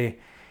another day.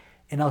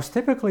 And I was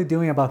typically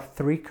doing about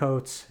 3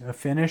 coats of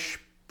finish,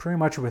 pretty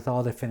much with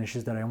all the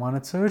finishes that I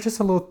wanted. So it was just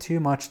a little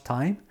too much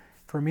time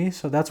for me.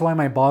 So that's why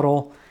my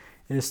bottle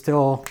is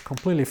still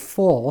completely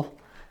full,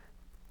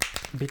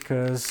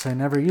 because I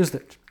never used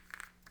it.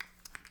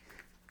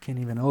 Can't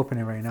even open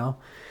it right now.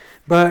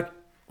 But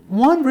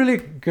one really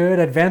good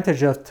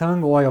advantage of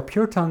tung oil,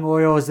 pure tung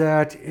oil, is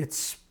that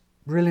it's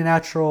really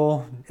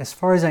natural. As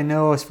far as I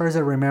know, as far as I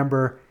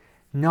remember,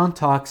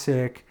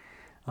 non-toxic.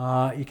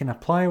 You can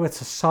apply it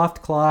with a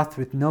soft cloth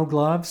with no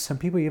gloves. Some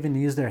people even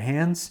use their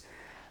hands.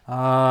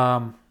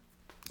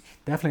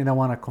 Definitely don't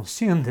want to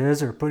consume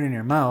this or put it in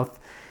your mouth.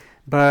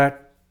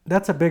 But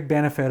that's a big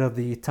benefit of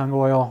the tung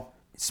oil.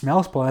 It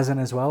smells pleasant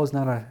as well. It's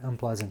not an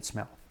unpleasant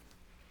smell.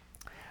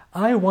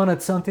 I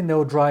wanted something that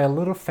would dry a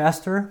little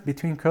faster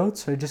between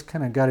coats, so I just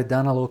kind of got it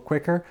done a little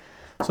quicker.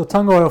 So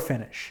tongue oil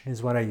finish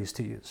is what I used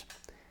to use.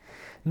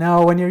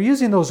 Now, when you're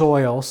using those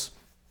oils,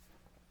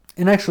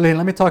 and actually,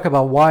 let me talk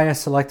about why I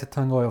selected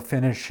tongue oil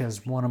finish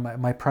as one of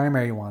my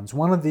primary ones.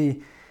 One of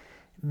the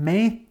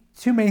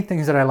two main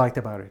things that I liked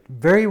about it: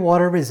 very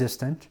water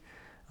resistant,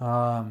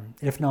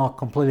 if not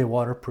completely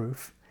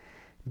waterproof.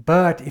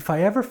 But if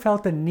I ever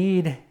felt the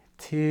need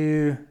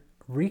to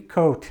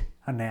recoat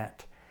a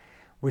net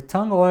with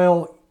tongue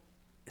oil,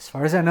 as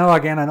far as I know,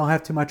 again, I don't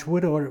have too much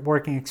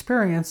woodworking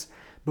experience,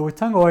 but with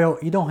tongue oil,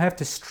 you don't have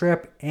to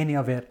strip any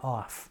of it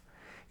off.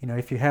 You know,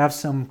 if you have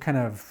some kind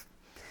of,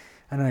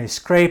 I don't know, you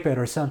scrape it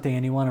or something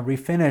and you want to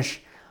refinish,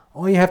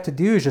 all you have to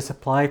do is just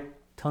apply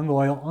tongue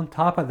oil on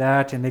top of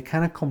that, and they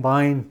kind of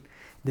combine,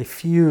 they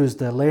fuse,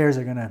 the layers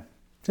are going to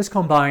just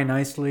combine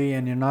nicely,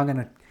 and you're not going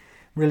to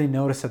really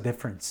notice a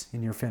difference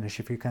in your finish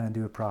if you kind of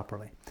do it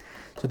properly.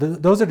 So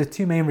those are the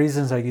two main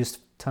reasons I use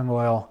tongue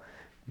oil,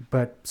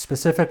 but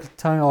specifically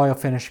tongue oil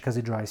finish because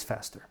it dries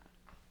faster.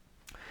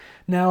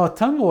 Now, a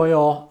tongue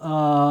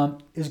oil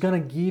is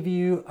going to give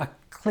you a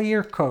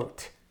clear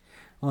coat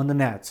on the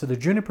net. So the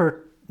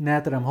juniper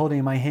net that I'm holding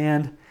in my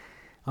hand,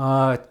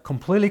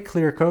 completely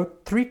clear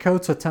coat, 3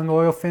 coats of tongue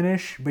oil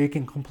finish, but you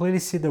can completely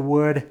see the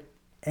wood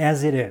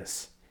as it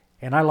is.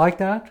 And I like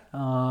that.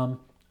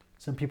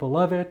 Some people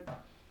love it.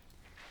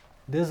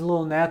 This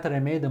little net that I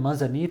made, the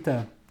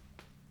manzanita,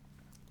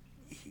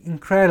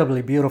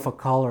 incredibly beautiful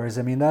colors.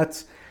 I mean,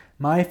 that's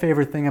my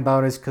favorite thing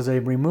about it, is because I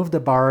removed the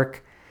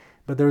bark,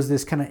 but there's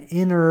this kind of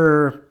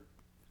inner,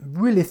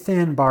 really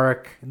thin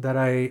bark that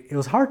it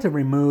was hard to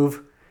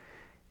remove,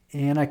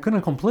 and I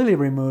couldn't completely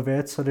remove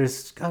it. So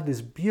there's got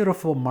this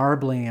beautiful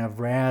marbling of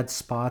red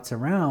spots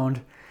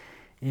around,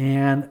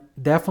 and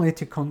definitely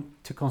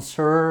to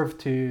conserve,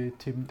 to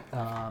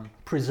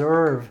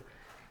preserve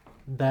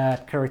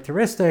that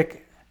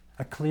characteristic,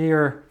 a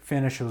clear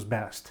finish was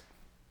best.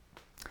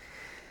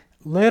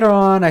 Later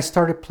on, I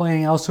started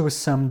playing also with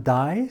some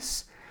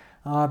dyes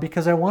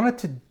because I wanted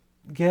to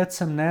get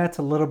some nets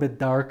a little bit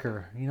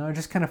darker. You know, I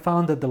just kind of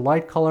found that the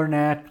light color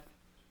net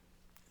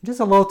just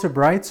a little too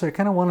bright, so I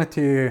kind of wanted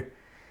to,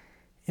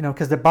 you know,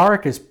 because the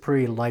bark is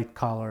pretty light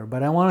color,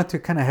 but I wanted to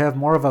kind of have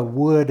more of a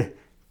wood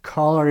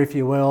color, if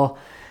you will.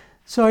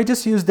 So I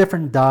just used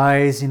different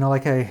dyes, you know,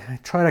 like I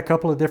tried a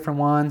couple of different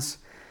ones,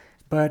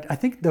 but I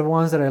think the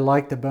ones that I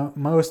liked the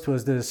most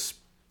was this,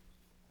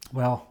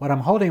 well, what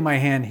I'm holding in my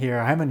hand here,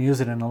 I haven't used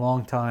it in a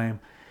long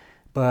time,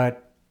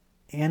 but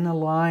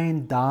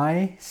aniline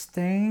dye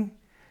stain.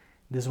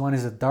 This one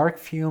is a dark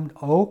fumed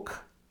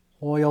oak,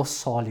 oil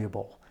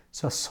soluble.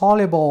 So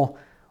soluble,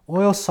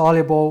 oil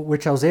soluble,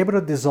 which I was able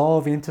to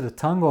dissolve into the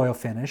tongue oil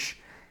finish.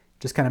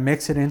 Just kind of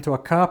mix it into a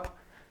cup,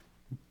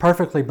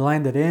 perfectly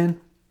blend it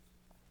in.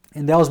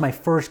 And that was my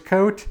first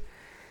coat.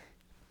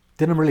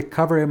 Didn't really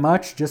cover it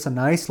much, just a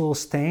nice little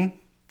stain.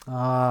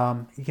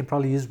 You can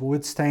probably use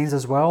wood stains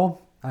as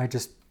well. I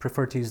just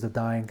prefer to use the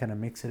dye and kind of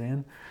mix it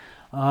in.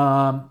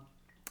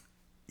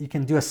 You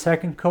can do a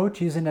second coat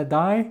using a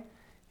dye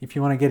if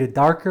you want to get it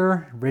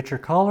darker, richer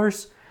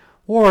colors,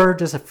 or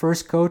just a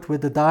first coat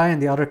with the dye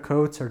and the other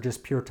coats are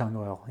just pure tongue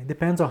oil. It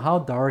depends on how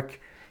dark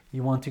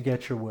you want to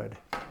get your wood.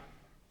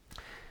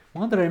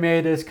 One that I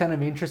made is kind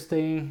of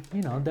interesting,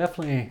 you know,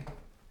 definitely,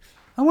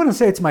 I wouldn't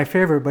say it's my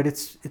favorite, but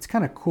it's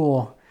kind of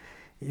cool.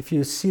 If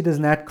you see this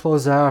net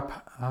close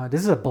up,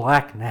 this is a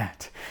black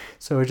net.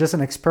 So it's just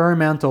an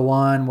experimental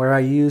one where I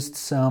used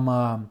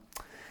some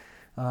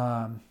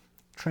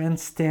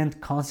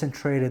transient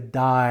concentrated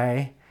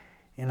dye.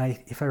 And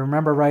if I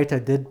remember right, I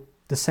did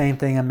the same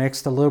thing. I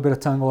mixed a little bit of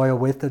tongue oil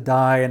with the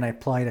dye and I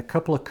applied a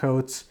couple of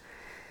coats.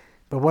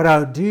 But what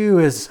I'll do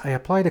is I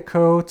apply the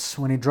coats.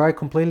 When it dried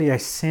completely, I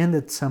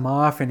sanded some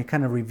off and it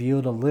kind of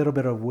revealed a little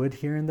bit of wood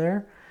here and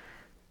there.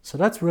 So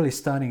that's really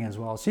stunning as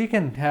well. So you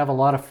can have a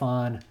lot of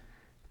fun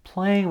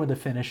playing with the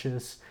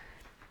finishes.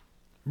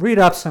 Read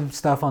up some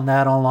stuff on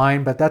that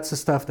online, but that's the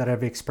stuff that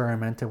I've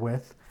experimented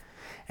with.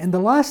 And the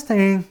last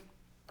thing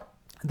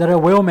that I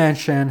will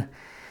mention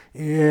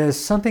is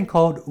something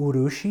called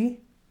urushi.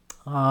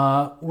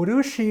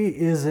 Urushi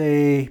is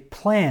a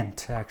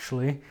plant,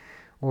 actually,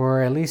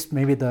 or at least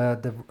maybe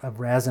the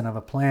resin of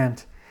a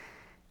plant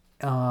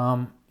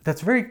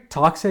that's very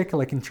toxic,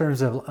 like in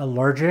terms of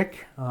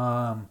allergic,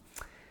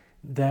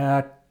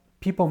 that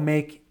people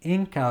make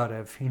ink out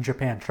of in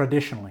Japan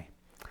traditionally.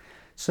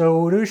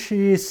 So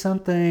urushi is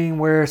something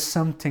where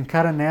some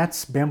Tenkara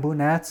nets, bamboo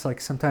nets,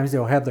 like sometimes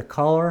they'll have the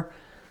color.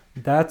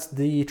 That's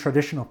the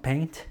traditional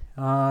paint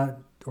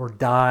or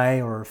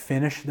dye or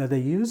finish that they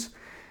use.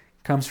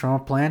 Comes from a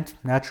plant,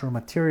 natural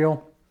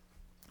material,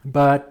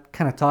 but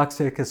kind of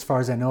toxic as far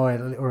as I know,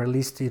 or at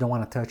least you don't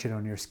want to touch it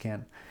on your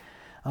skin.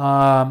 You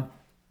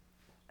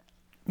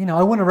know,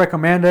 I wouldn't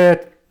recommend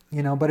it,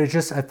 you know, but it's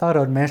just, I thought I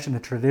would mention the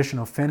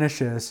traditional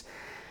finishes.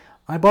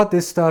 I bought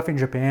this stuff in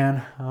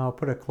Japan. I'll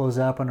put a close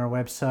up on our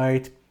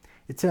website.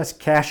 It says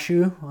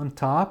cashew on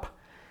top.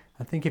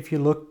 I think if you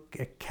look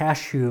at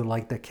cashew,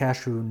 like the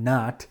cashew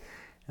nut,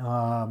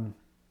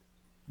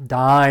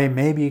 dye.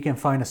 Maybe you can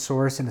find a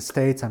source in the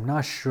States. I'm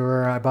not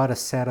sure. I bought a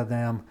set of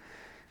them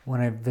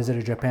when I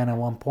visited Japan at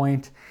one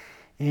point.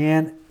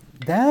 And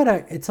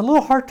that it's a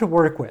little hard to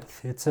work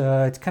with. It's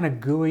kind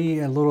of gooey,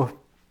 a little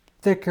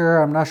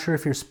thicker. I'm not sure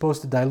if you're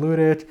supposed to dilute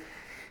it.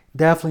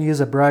 Definitely use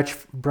a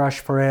brush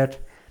for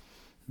it.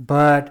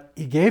 But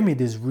it gave me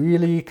this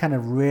really kind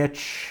of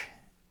rich,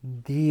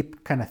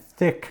 deep, kind of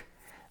thick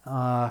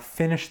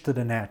finish to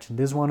the net. And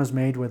this one was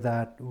made with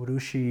that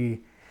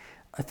urushi.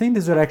 I think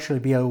this would actually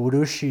be a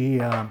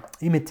urushi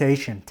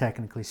imitation,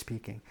 technically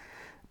speaking.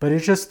 But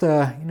it's just,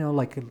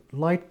 like a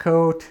light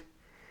coat.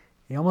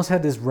 It almost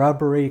had this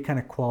rubbery kind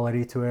of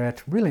quality to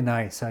it. Really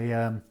nice.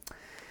 I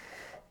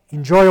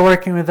enjoy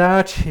working with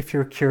that. If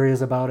you're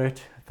curious about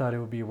it, I thought it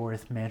would be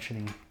worth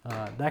mentioning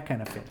that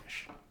kind of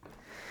finish.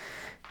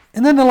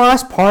 And then the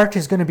last part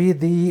is going to be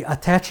the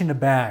attaching the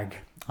bag.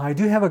 I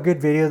do have a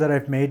good video that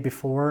I've made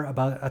before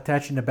about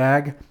attaching the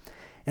bag,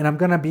 and I'm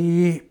going to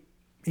be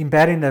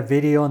embedding that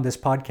video on this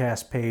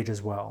podcast page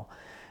as well.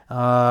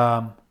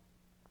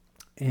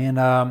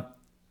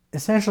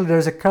 Essentially,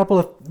 there's a couple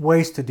of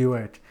ways to do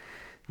it.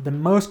 The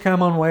most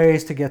common way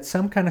is to get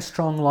some kind of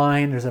strong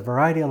line. There's a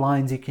variety of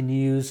lines you can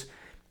use. You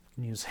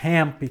can use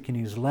hemp, you can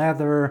use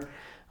leather.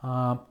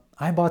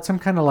 I bought some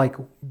kind of like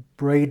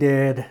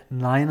braided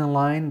nylon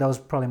line. That was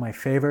probably my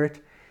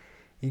favorite.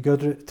 You go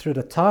through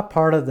the top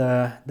part of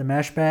the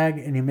mesh bag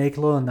and you make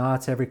little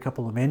knots every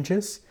couple of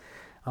inches.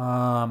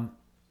 And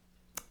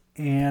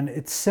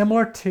it's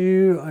similar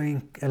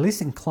to, at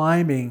least in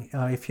climbing,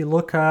 if you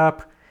look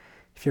up,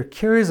 if you're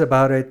curious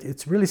about it,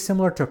 it's really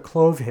similar to a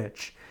clove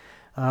hitch.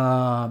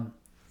 And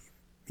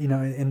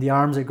the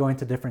arms are going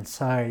to different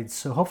sides.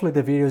 So hopefully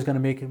the video is going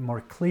to make it more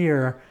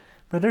clear.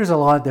 But there's a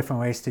lot of different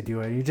ways to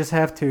do it. You just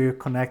have to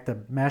connect the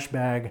mesh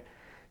bag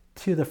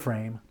to the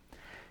frame.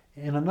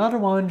 And another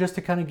one, just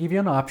to kind of give you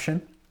an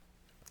option.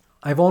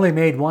 I've only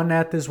made one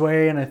net this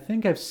way, and I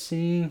think I've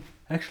seen,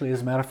 actually,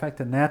 as a matter of fact,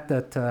 the net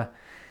that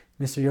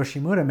Mr.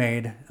 Yoshimura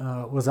made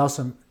was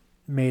also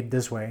made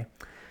this way,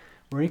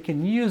 where you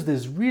can use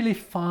this really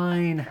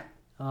fine,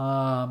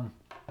 what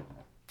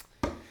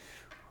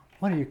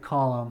do you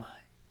call them?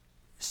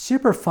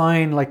 Super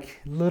fine, like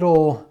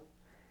little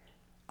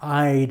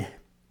eyed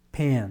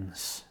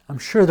pins. I'm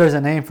sure there's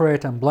a name for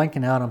it. I'm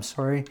blanking out. I'm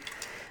sorry.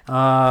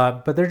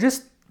 But they're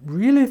just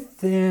really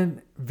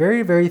thin,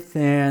 very, very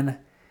thin,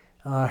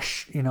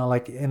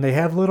 and they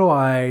have little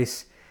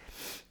eyes,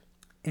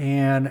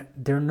 and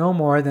they're no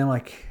more than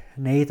like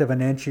an eighth of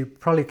an inch. You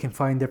probably can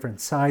find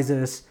different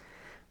sizes.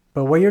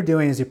 But what you're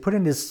doing is you put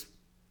in this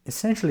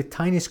essentially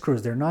tiny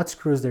screws. They're not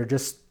screws. They're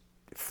just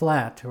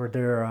flat, or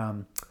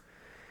they're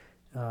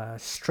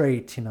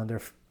straight.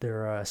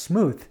 They're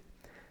smooth.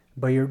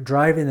 But you're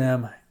driving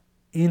them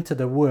into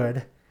the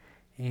wood,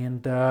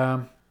 and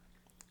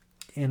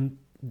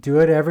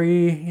do it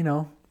every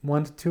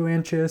 1 to 2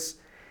 inches,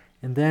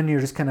 and then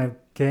you're just kind of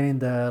getting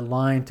the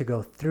line to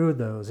go through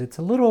those. It's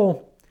a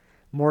little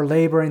more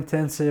labor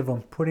intensive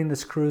on putting the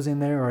screws in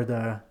there, or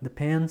the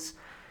pins,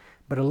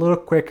 but a little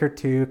quicker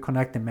to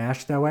connect the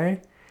mesh that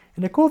way.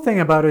 And the cool thing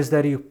about it is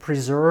that you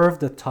preserve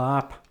the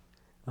top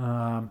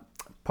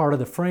part of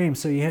the frame.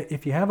 So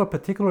if you have a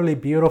particularly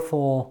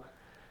beautiful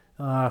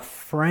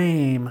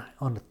frame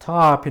on the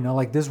top,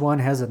 like this one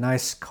has a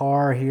nice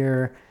scar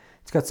here.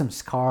 It's got some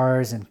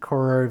scars and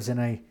curves,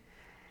 and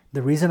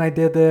the reason I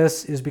did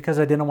this is because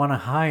I didn't want to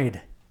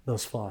hide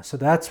those flaws. So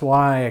that's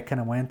why I kind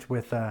of went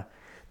with the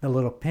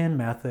little pin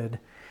method.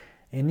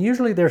 And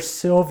usually they're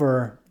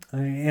silver,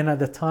 and at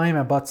the time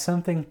I bought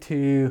something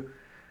to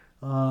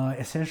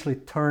essentially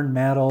turn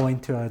metal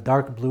into a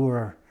dark blue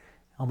or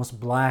almost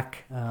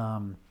black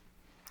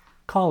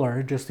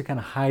color, just to kind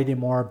of hide it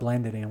more,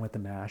 blend it in with the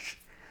mesh.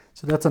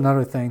 So that's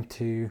another thing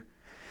to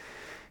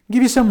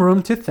give you some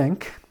room to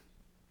think.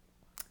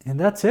 And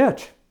that's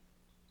it.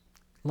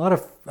 A lot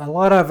of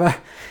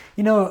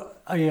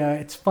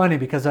it's funny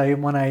because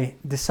when I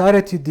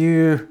decided to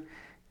do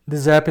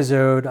this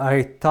episode,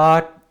 I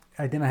thought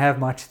I didn't have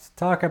much to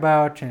talk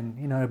about, and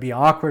it'd be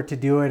awkward to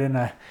do it in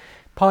a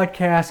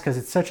podcast because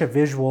it's such a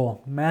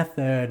visual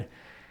method.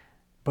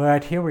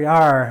 But here we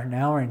are, an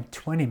hour and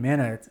 20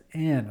 minutes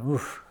in.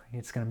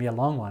 It's going to be a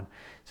long one.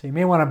 So you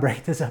may want to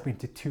break this up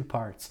into 2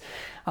 parts.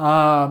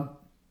 But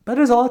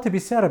there's a lot to be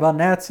said about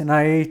nets, and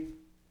I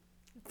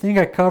think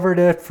I covered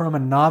it from a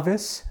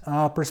novice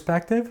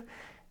perspective.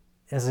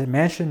 As I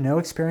mentioned, no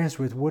experience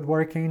with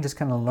woodworking, just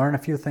kind of learn a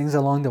few things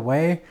along the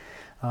way.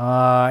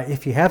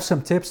 If you have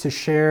some tips to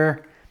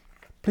share,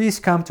 please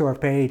come to our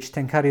page,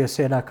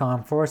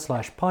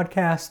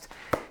 tenkarayose.com/podcast.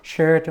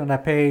 Share it on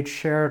that page,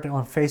 share it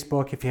on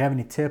Facebook if you have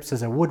any tips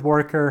as a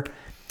woodworker.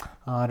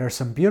 There's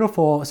some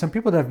people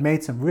that have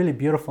made some really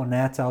beautiful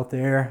nets out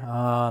there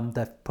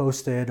that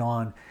posted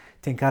on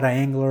Tenkara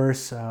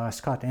Anglers.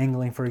 Scott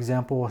Angling, for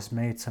example, has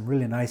made some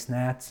really nice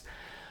nets.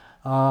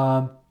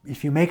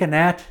 If you make a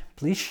net,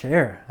 please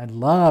share. I'd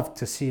love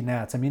to see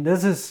nets. I mean,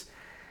 this is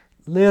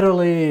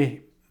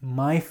literally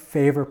my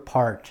favorite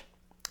part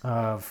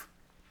of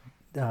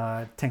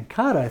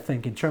Tenkara, I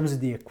think, in terms of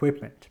the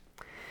equipment.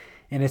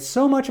 And it's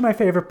so much my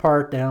favorite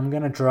part that I'm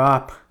going to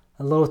drop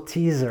a little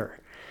teaser.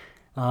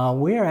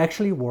 We are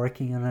actually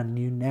working on a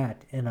new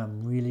net, and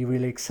I'm really,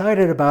 really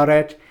excited about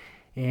it.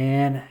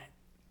 And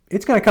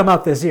it's going to come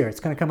out this year. It's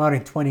going to come out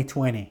in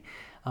 2020.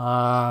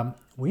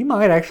 We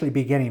might actually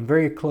be getting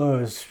very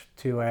close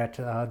to it.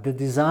 The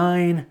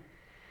design,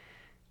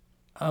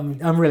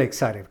 I'm really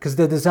excited because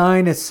the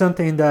design is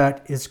something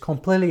that is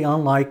completely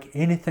unlike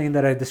anything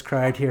that I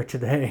described here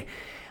today,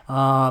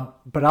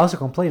 but also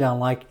completely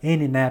unlike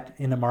any net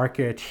in the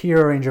market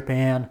here in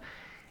Japan.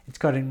 It's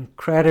got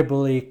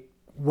incredibly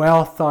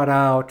well thought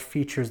out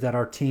features that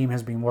our team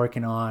has been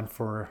working on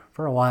for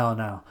a while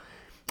now.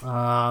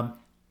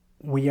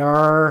 We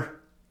are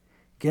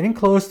getting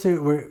close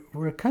to,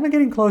 we're kind of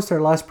getting close to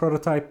our last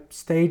prototype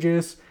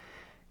stages.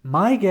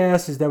 My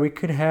guess is that we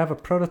could have a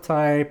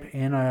prototype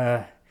in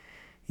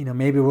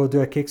maybe we'll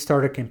do a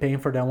Kickstarter campaign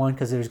for that one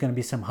because there's going to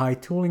be some high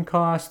tooling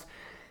cost,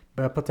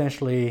 but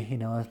potentially,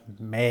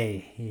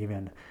 May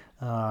even.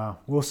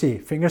 We'll see.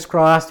 Fingers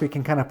crossed we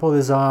can kind of pull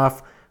this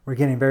off. We're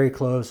getting very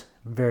close.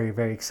 Very,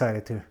 very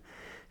excited to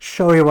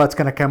show you what's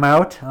going to come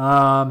out.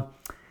 I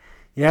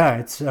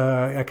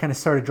kind of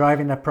started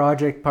driving that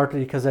project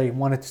partly because I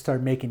wanted to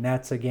start making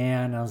nets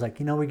again. I was like,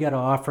 we got to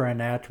offer a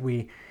net.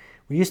 We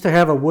used to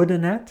have a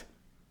wooden net.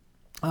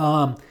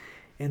 And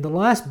the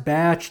last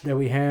batch that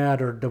we had,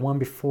 or the one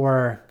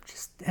before,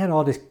 just had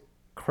all these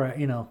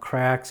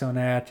cracks on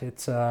it.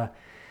 It's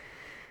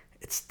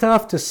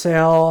tough to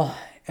sell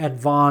at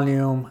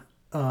volume,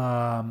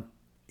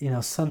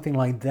 something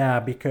like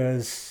that,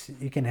 because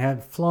you can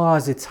have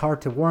flaws. It's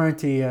hard to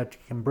warranty. It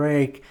can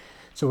break.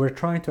 So we're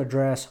trying to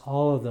address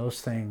all of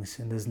those things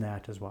in this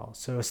net as well.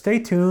 So stay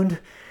tuned.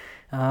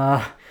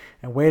 I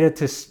waited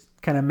to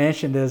kind of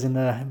mention this in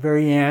the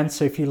very end.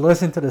 So if you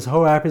listen to this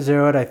whole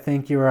episode, I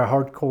think you're a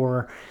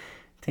hardcore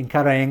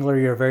Tenkara angler.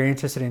 You're very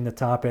interested in the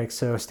topic.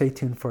 So stay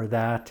tuned for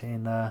that.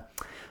 And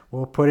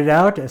we'll put it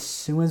out as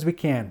soon as we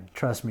can.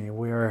 Trust me,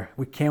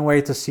 we can't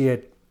wait to see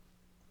it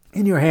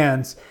in your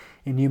hands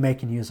and you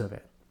making use of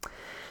it.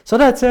 So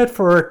that's it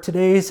for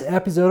today's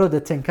episode of the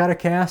Tenkara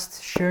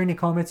Cast. Share any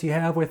comments you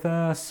have with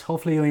us.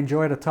 Hopefully you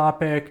enjoy the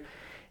topic.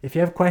 If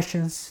you have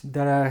questions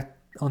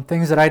on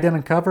things that I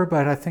didn't cover,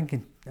 but I think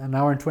in an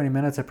hour and 20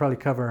 minutes I probably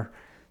cover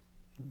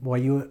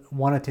what you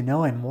wanted to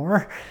know and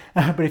more.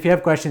 But if you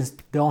have questions,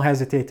 don't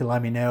hesitate to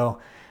let me know.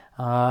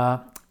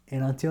 And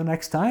until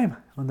next time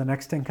on the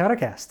next Tenkara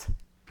Cast.